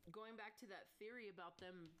going back to that theory about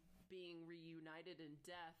them being reunited in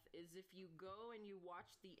death, is if you go and you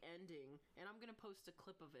watch the ending, and I'm going to post a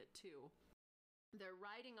clip of it too. They're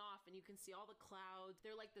riding off and you can see all the clouds.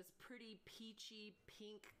 They're like this pretty peachy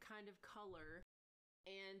pink kind of color.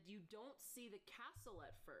 And you don't see the castle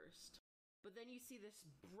at first. But then you see this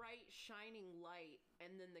bright shining light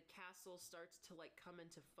and then the castle starts to like come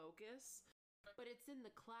into focus. But it's in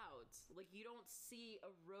the clouds. Like you don't see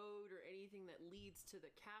a road or anything that leads to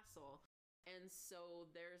the castle. And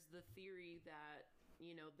so there's the theory that,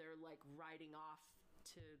 they're like riding off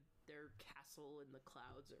to their castle in the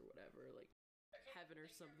clouds or whatever, like heaven or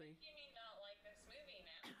something. You mean not like this movie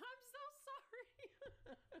now? I'm so sorry.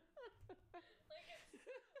 Like, it's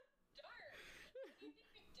dark. When you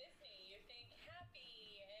think of Disney, you think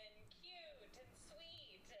happy and cute and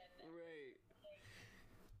sweet and Right.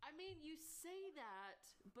 I mean, you say that,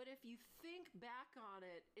 but if you think back on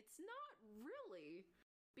it, it's not really.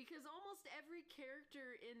 Because almost every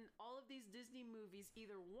character in all of these Disney movies,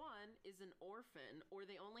 either one is an orphan or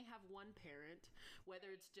they only have one parent,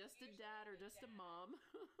 whether it's just a dad or just a mom.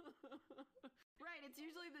 Right, it's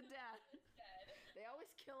usually the dad. They always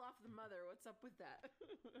kill off the mother. What's up with that?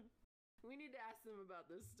 We need to ask them about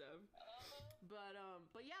this stuff.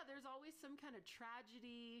 But yeah, there's always some kind of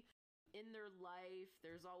tragedy in their life.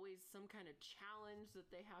 There's always some kind of challenge that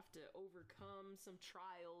they have to overcome, some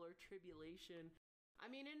trial or tribulation. I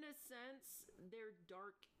mean, in a sense, they're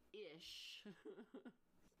dark-ish.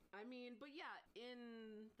 I mean, but yeah,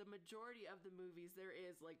 in the majority of the movies, there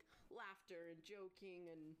is like laughter and joking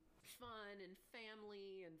and fun and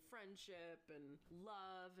family and friendship and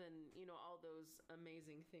love and, all those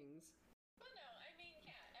amazing things. Well, no, I mean,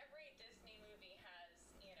 yeah, every Disney movie has,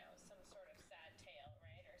 some sort of sad tale,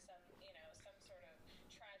 right? Or some sort of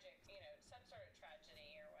tragic, some sort of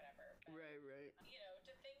tragedy or whatever. But, Right.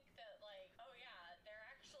 To think that, like, oh yeah, they're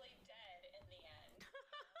actually dead in the end.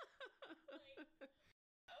 Like,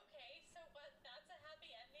 okay, so what? That's a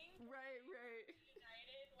happy ending? Right.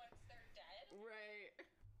 United once they're dead? Right.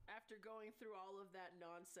 After going through all of that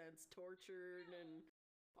nonsense, tortured and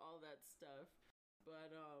all that stuff.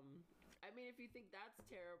 But, I mean, if you think that's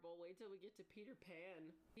terrible, wait till we get to Peter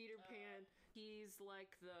Pan. Peter Pan, he's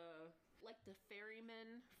like the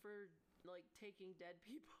ferryman for, like, taking dead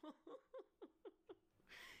people.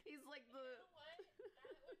 He's like the... You know what?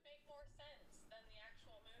 That would make more sense than the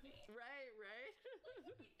actual movie. Right. Like,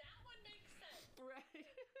 okay, that one makes sense. Right.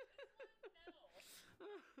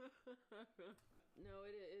 No,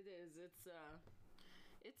 it is.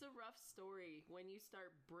 It's a rough story when you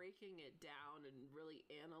start breaking it down and really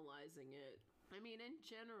analyzing it. I mean, in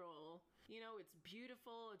general, it's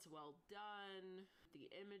beautiful, it's well done, the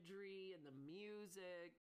imagery and the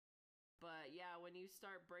music. But yeah, when you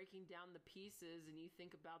start breaking down the pieces and you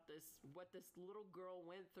think about what this little girl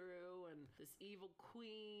went through and this evil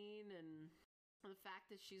queen and The fact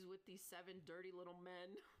that she's with these 7 dirty little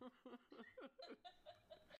men.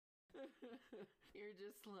 You're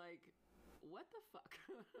just like, what the fuck?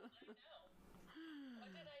 I know. What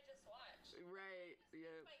did I just watch? Right.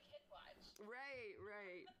 Yeah. My kid watched. Right.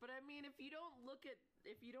 But I mean, if you don't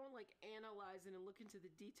like analyze it and look into the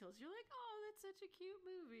details, you're like, oh, that's such a cute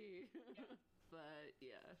movie. Yeah. But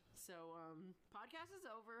yeah, so podcast is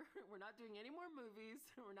over. We're not doing any more movies.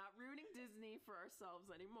 We're not ruining Disney for ourselves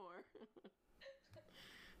anymore.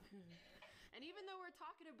 And even though we're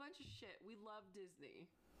talking a bunch of shit, we love Disney.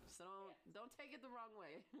 So don't take it the wrong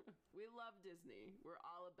way. We love Disney. We're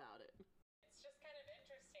all about it. It's just kind of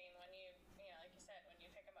interesting when you know, like you said, when you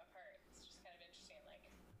pick them apart. It's just kind of interesting. Like,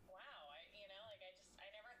 wow, I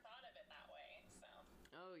never thought of it that way. So.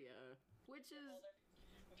 Oh yeah, which is older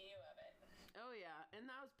view of it. Oh yeah, and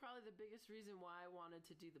that was probably the biggest reason why I wanted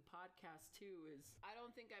to do the podcast too. Is I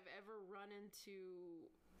don't think I've ever run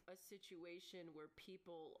into a situation where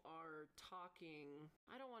people are talking,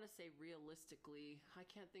 I don't want to say realistically, I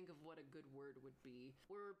can't think of what a good word would be,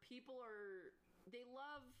 where people they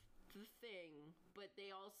love the thing, but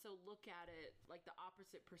they also look at it like the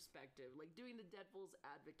opposite perspective, like doing the devil's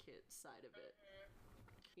advocate side of it.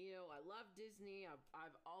 You know, I love Disney.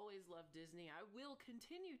 I've always loved Disney. I will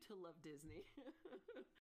continue to love Disney.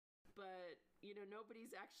 But, you know,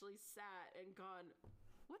 nobody's actually sat and gone,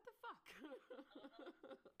 what the fuck?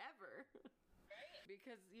 Ever. Right.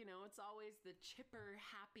 Because, you know, it's always the chipper,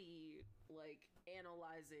 happy, like,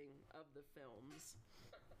 analyzing of the films.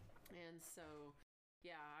 And so,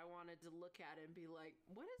 yeah, I wanted to look at it and be like,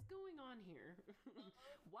 what is going on here?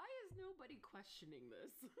 Why is nobody questioning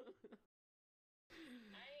this?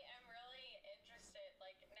 I am really interested.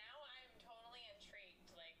 Like, now I'm totally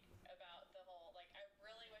intrigued, like, about the whole, like, I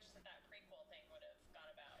really wish that prequel thing would have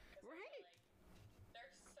gone about. 'Cause Right. I feel like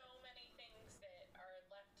there's so many things that are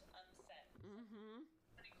left unsaid. Mm-hmm.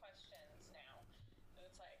 So many questions now. So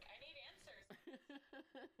it's like, I need answers.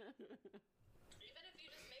 Even if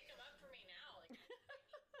you just make them up for me now, like,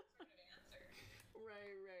 I need some sort of answer.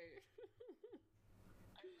 Right.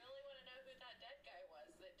 I really want to know who that dead guy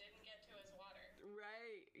was that didn't get to his water.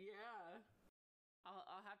 Right, yeah.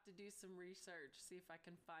 I'll have to do some research, see if I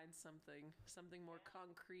can find something more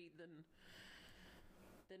concrete than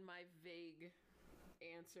my vague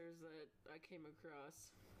answers that I came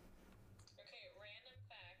across. Okay, random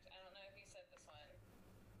fact. I don't know if you said this one.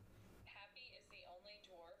 Happy is the only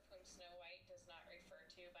dwarf whom Snow White does not refer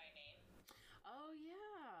to by name. Oh,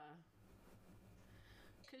 yeah.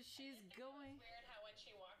 Because she's going... It's weird how when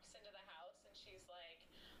she walks into the house and she's like,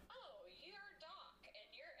 oh, you're Doc, and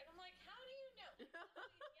I'm like, how do you know? Yeah,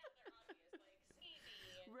 they're obvious, like,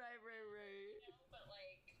 Sneezy. And, Right. you know, but,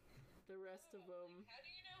 like... The rest of them. Like, how do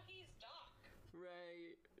you know he's Doc?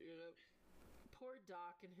 Right, you know. Poor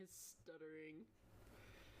Doc and his stuttering.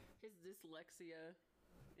 His dyslexia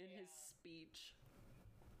in his speech.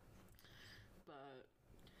 But...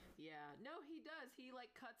 yeah, no, he does. He,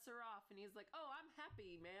 like, cuts her off, and he's like, oh, I'm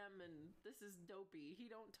happy, ma'am, and this is dopey. He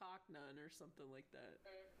don't talk none, or something like that.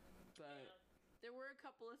 But there were a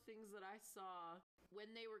couple of things that I saw.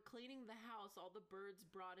 When they were cleaning the house, all the birds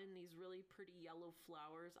brought in these really pretty yellow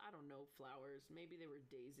flowers. I don't know, flowers. Maybe they were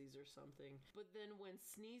daisies or something. But then when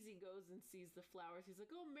Sneezy goes and sees the flowers, he's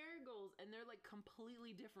like, oh, marigolds. And they're, like,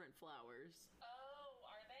 completely different flowers. Oh,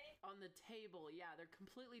 are they? On the table, yeah, they're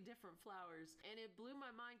completely different flowers. And it blew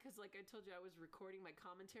my mind because, like I told you, I was recording my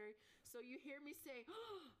commentary. So you hear me say,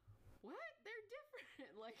 oh, what? They're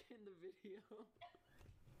different, like in the video.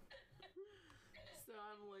 So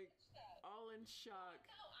I'm like all in shock.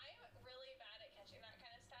 No, I'm really bad at catching that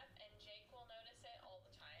kind of stuff, and Jake will notice it all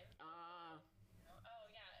the time. Oh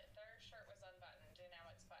yeah, their shirt was unbuttoned and now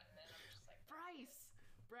it's buttoned, and I'm just like,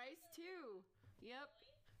 Bryce too. Yep.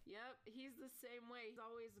 really? Yep, he's the same way. He's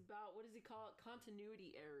always about, what does he call it?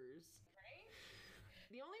 Continuity errors. Right?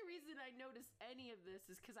 The only reason I noticed any of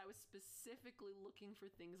this is because I was specifically looking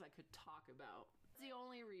for things I could talk about. That's the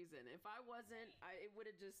only reason. If I wasn't, it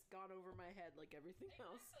would have just gone over my head like everything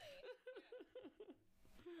else. Exactly.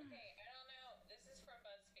 Yeah. Okay, I don't know. This is from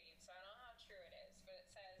BuzzFeed, so I don't know how true it is, but it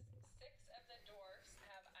says 6 of the dwarfs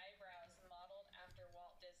have eyebrows modeled after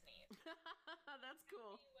Walt Disney's. That's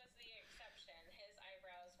cool. He was the exception. His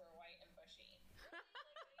eyebrows were white and bushy. Really? Like,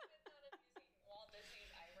 I even thought of using Walt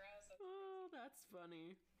Disney's eyebrows. That's Oh, that's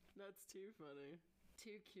funny. That's too funny.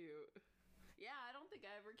 Too cute. Yeah, I don't think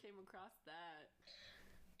I ever came across that.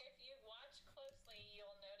 If you watch closely,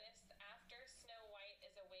 you'll notice after Snow White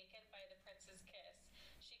is awakened by the prince's kiss,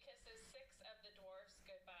 she kisses 6 of the dwarfs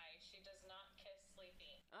goodbye. She does not kiss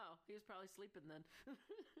Sleepy. Oh, he was probably sleeping then.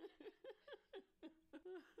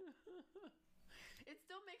 It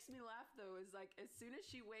still makes me laugh though, is like as soon as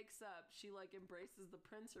she wakes up, she like embraces the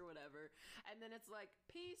prince or whatever, and then it's like,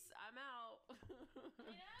 peace, I'm out. I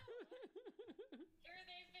know. Here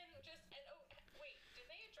they've been just, and oh, wait, did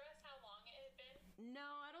they address how long it had been?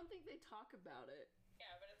 No, I don't think they talk about it.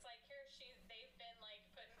 Yeah, but it's like here they've been like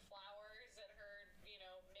putting flowers at her, made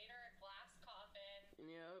her a glass coffin.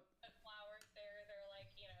 Yep. Put flowers there. They're like,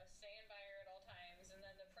 staying by her at all times. And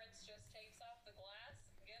then the prince just takes off the glass,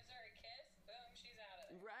 gives her a kiss, boom, she's out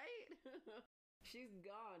of there. Right? She's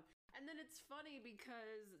gone. And then it's funny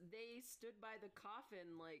because they stood by the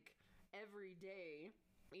coffin like every day,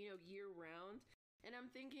 year round. And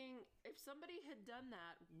I'm thinking, if somebody had done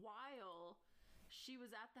that while she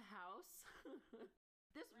was at the house,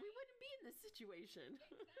 we wouldn't be in this situation.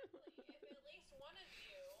 Exactly. If at least one of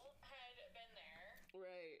you had been there.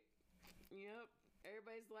 Right. Yep.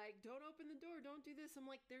 Everybody's like, don't open the door, don't do this. I'm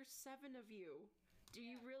like, there's 7 of you. Do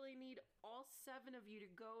you really need all 7 of you to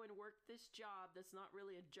go and work this job that's not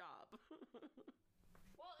really a job?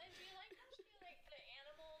 Well, and do you like how she, like, the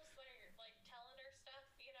animals that are, like, telling her stuff,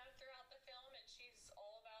 throughout the film, and she's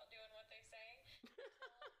all about doing what they say?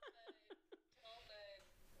 Till the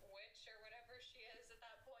witch or whatever she is at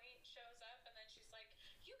that point shows up, and then she's like,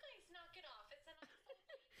 you guys knock it off, it's an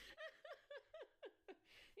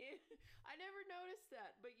Yeah, I never noticed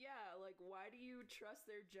that, but yeah, like, why do you trust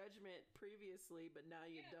their judgment previously, but now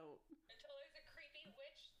you don't? Until there's a creepy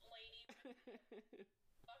witch lady with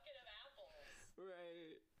a bucket of apples.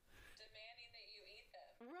 Right. Demanding that you eat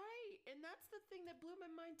them. Right, and that's the thing that blew my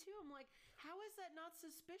mind too. I'm like, how is that not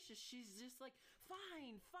suspicious? She's just like,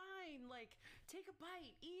 fine, like, take a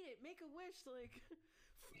bite, eat it, make a wish, like,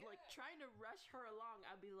 like trying to rush her along.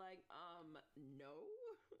 I'd be like, no.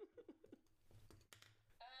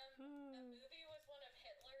 The movie was one of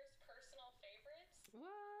Hitler's personal favorites.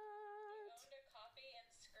 What? He owned a copy and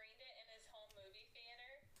screened it in his home movie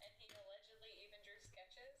theater, and he allegedly even drew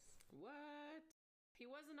sketches. What? He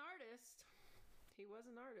was an artist.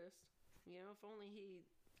 If only he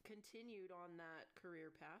continued on that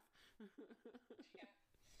career path. Yeah.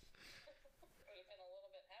 Would have been a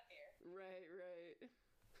little bit happier. Right.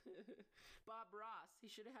 Bob Ross. He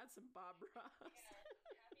should have had some Bob Ross. Yeah.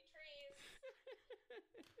 Happy trees.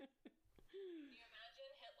 Can you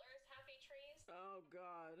imagine Hitler's happy trees? Oh,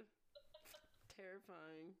 God.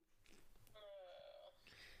 Terrifying.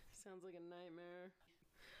 Sounds like a nightmare.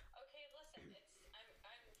 Okay, listen, I'm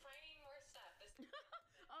finding more stuff.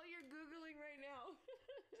 Oh, you're Googling right now.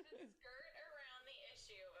 To skirt around the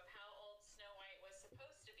issue of how old Snow White was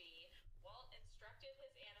supposed to be, Walt instructed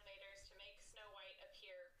his animators to make Snow White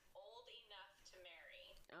appear old enough to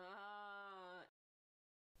marry.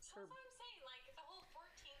 So that's what I'm saying, like, the whole 14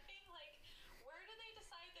 thing, like, where do they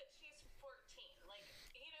decide that she's 14? Like,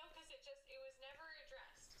 because it was never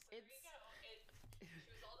addressed. So there you go. She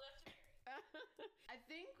was old enough to marry. I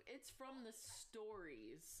think it's from the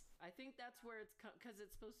stories. I think that's where it's because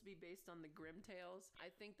it's supposed to be based on the Grimm tales.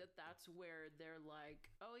 I think that's where they're like,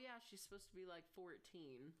 oh yeah, she's supposed to be like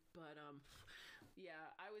 14. But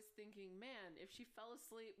yeah, I was thinking, man, if she fell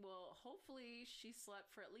asleep, well, hopefully she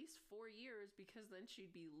slept for at least 4 years because then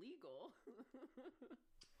she'd be legal.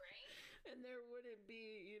 Right? And there wouldn't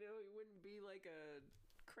be, it wouldn't be like a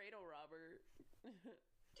cradle robber.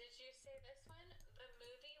 Did you say this one? The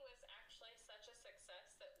movie was actually such a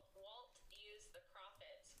success that Walt used the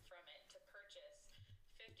profits from it to purchase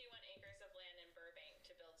 51 acres of land in Burbank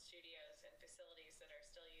to build studios and facilities that are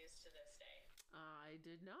still used to this day. I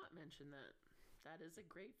did not mention that. That is a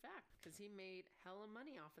great fact because he made hella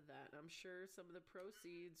money off of that. I'm sure some of the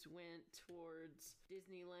proceeds went towards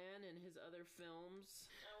Disneyland and his other films.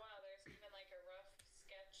 Oh wow, there's even like a rough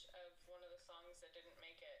sketch of one of the songs that didn't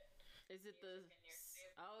make it. Is it the...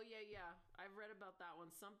 Oh, yeah. I've read about that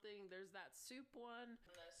one. There's that soup one.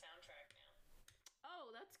 On the soundtrack now.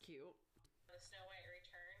 Oh, that's cute. The Snow White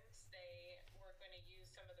Returns, they were going to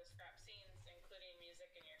use some of the scrap scenes, including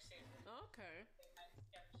music in your soup. Okay. They had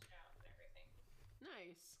sketched out and everything.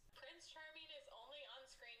 Nice. Prince Charming is only on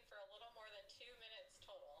screen for a little more than 2 minutes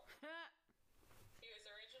total. He was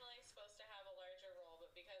originally supposed to have a larger role,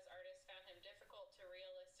 but because artists found him difficult to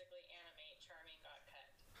realistically animate, Charming got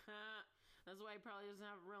cut. That's why he probably doesn't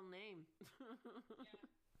have a real name. Yeah.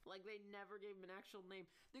 Like, they never gave him an actual name.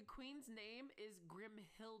 The queen's name is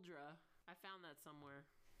Grimhildra. I found that somewhere.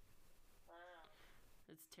 Wow.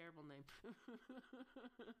 It's a terrible name.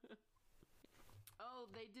 Oh,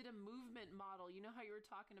 they did a movement model. You know how you were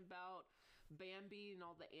talking about Bambi and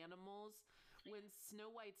all the animals? When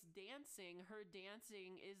Snow White's dancing, her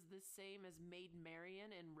dancing is the same as Maid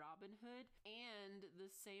Marian in Robin Hood and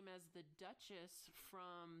the same as the Duchess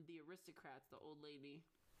from The Aristocrats, the old lady.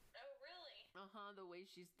 Oh, really? The way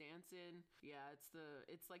she's dancing. Yeah,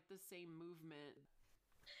 it's like the same movement.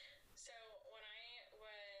 So when I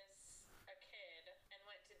was a kid and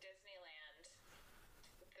went to Disneyland,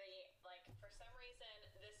 for some reason,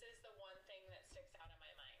 this is the one thing that sticks out in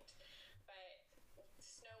my mind. But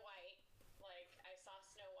Snow White, I saw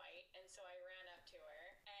Snow White, and so I ran up to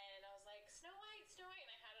her, and I was like, Snow White, and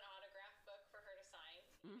I had an autograph book for her to sign.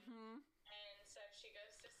 Mm-hmm. And so she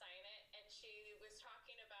goes to sign it, and she was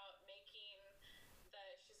talking about making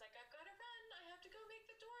she's like, I've got to run, I have to go make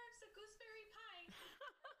the dwarves a gooseberry pie.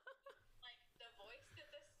 The voice that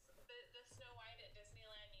the Snow White at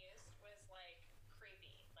Disneyland used was,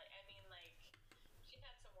 creepy. She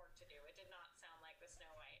had some work to do. It did not sound like the Snow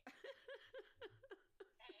White.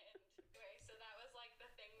 And anyway, so that was, the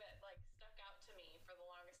thing that, stuck out to me for the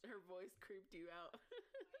longest time. Her voice creeped you out.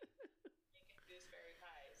 Making gooseberry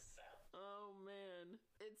pies, so. Oh, man.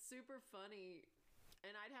 It's super funny.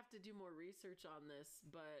 And I'd have to do more research on this,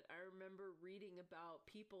 but I remember reading about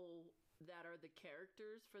people that are the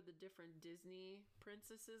characters for the different Disney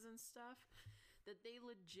princesses and stuff, that they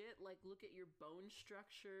legit look at your bone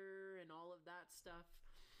structure and all of that stuff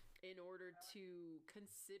in order to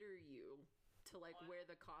consider you to wear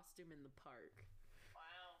the costume in the park.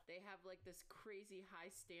 Wow. They have this crazy high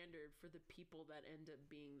standard for the people that end up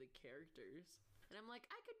being the characters. And I'm like,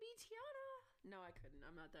 I could be Tiana. No, I couldn't.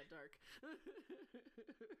 I'm not that dark.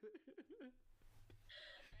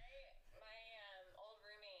 My old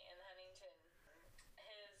roommate in Huntington,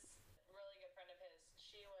 his really good friend of his,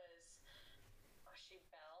 she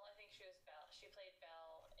Belle? I think she was Belle. She played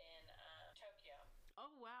Belle in Tokyo.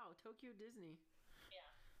 Oh, wow. Tokyo Disney.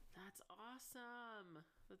 Yeah. That's awesome.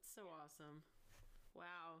 That's so awesome.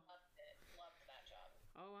 Wow. Loved it. Loved that job.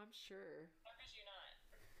 Oh, I'm sure. How could you not?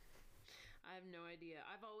 I have no idea.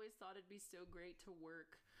 I've always thought it'd be so great to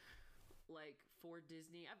work for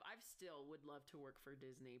Disney. I still would love to work for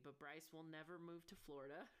Disney, but Bryce will never move to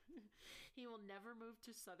Florida. He will never move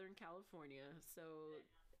to Southern California. So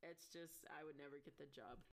it's just, I would never get the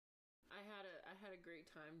job. I had a great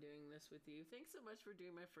time doing this with you. Thanks so much for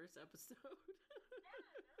doing my first episode.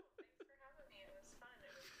 Yeah, no, thanks for having me. It was fun. It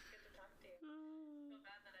was good to talk to you. I feel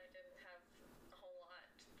bad that I didn't have a whole lot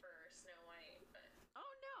for Snow White, but...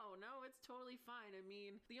 Oh, no, it's totally fine. I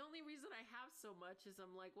mean, the only reason I have so much is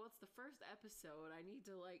I'm like, well, it's the first episode. I need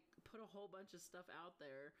to put a whole bunch of stuff out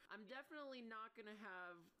there. I'm definitely not going to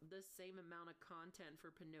have the same amount of content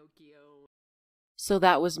for Pinocchio. So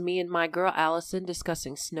that was me and my girl Allison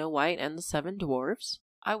discussing Snow White and the Seven Dwarfs.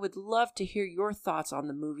 I would love to hear your thoughts on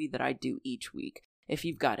the movie that I do each week. If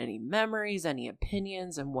you've got any memories, any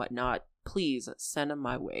opinions, and whatnot, please send them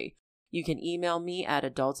my way. You can email me at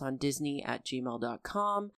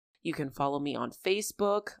adultsondisney@gmail.com. You can follow me on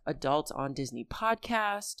Facebook, Adults on Disney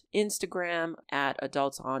Podcast, Instagram at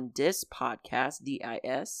Adults on Dis Podcast,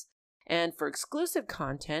 DIS. And for exclusive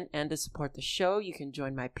content and to support the show, you can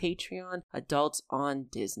join my Patreon, Adults on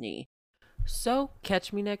Disney. So,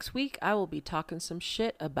 catch me next week. I will be talking some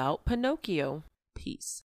shit about Pinocchio.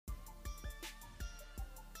 Peace.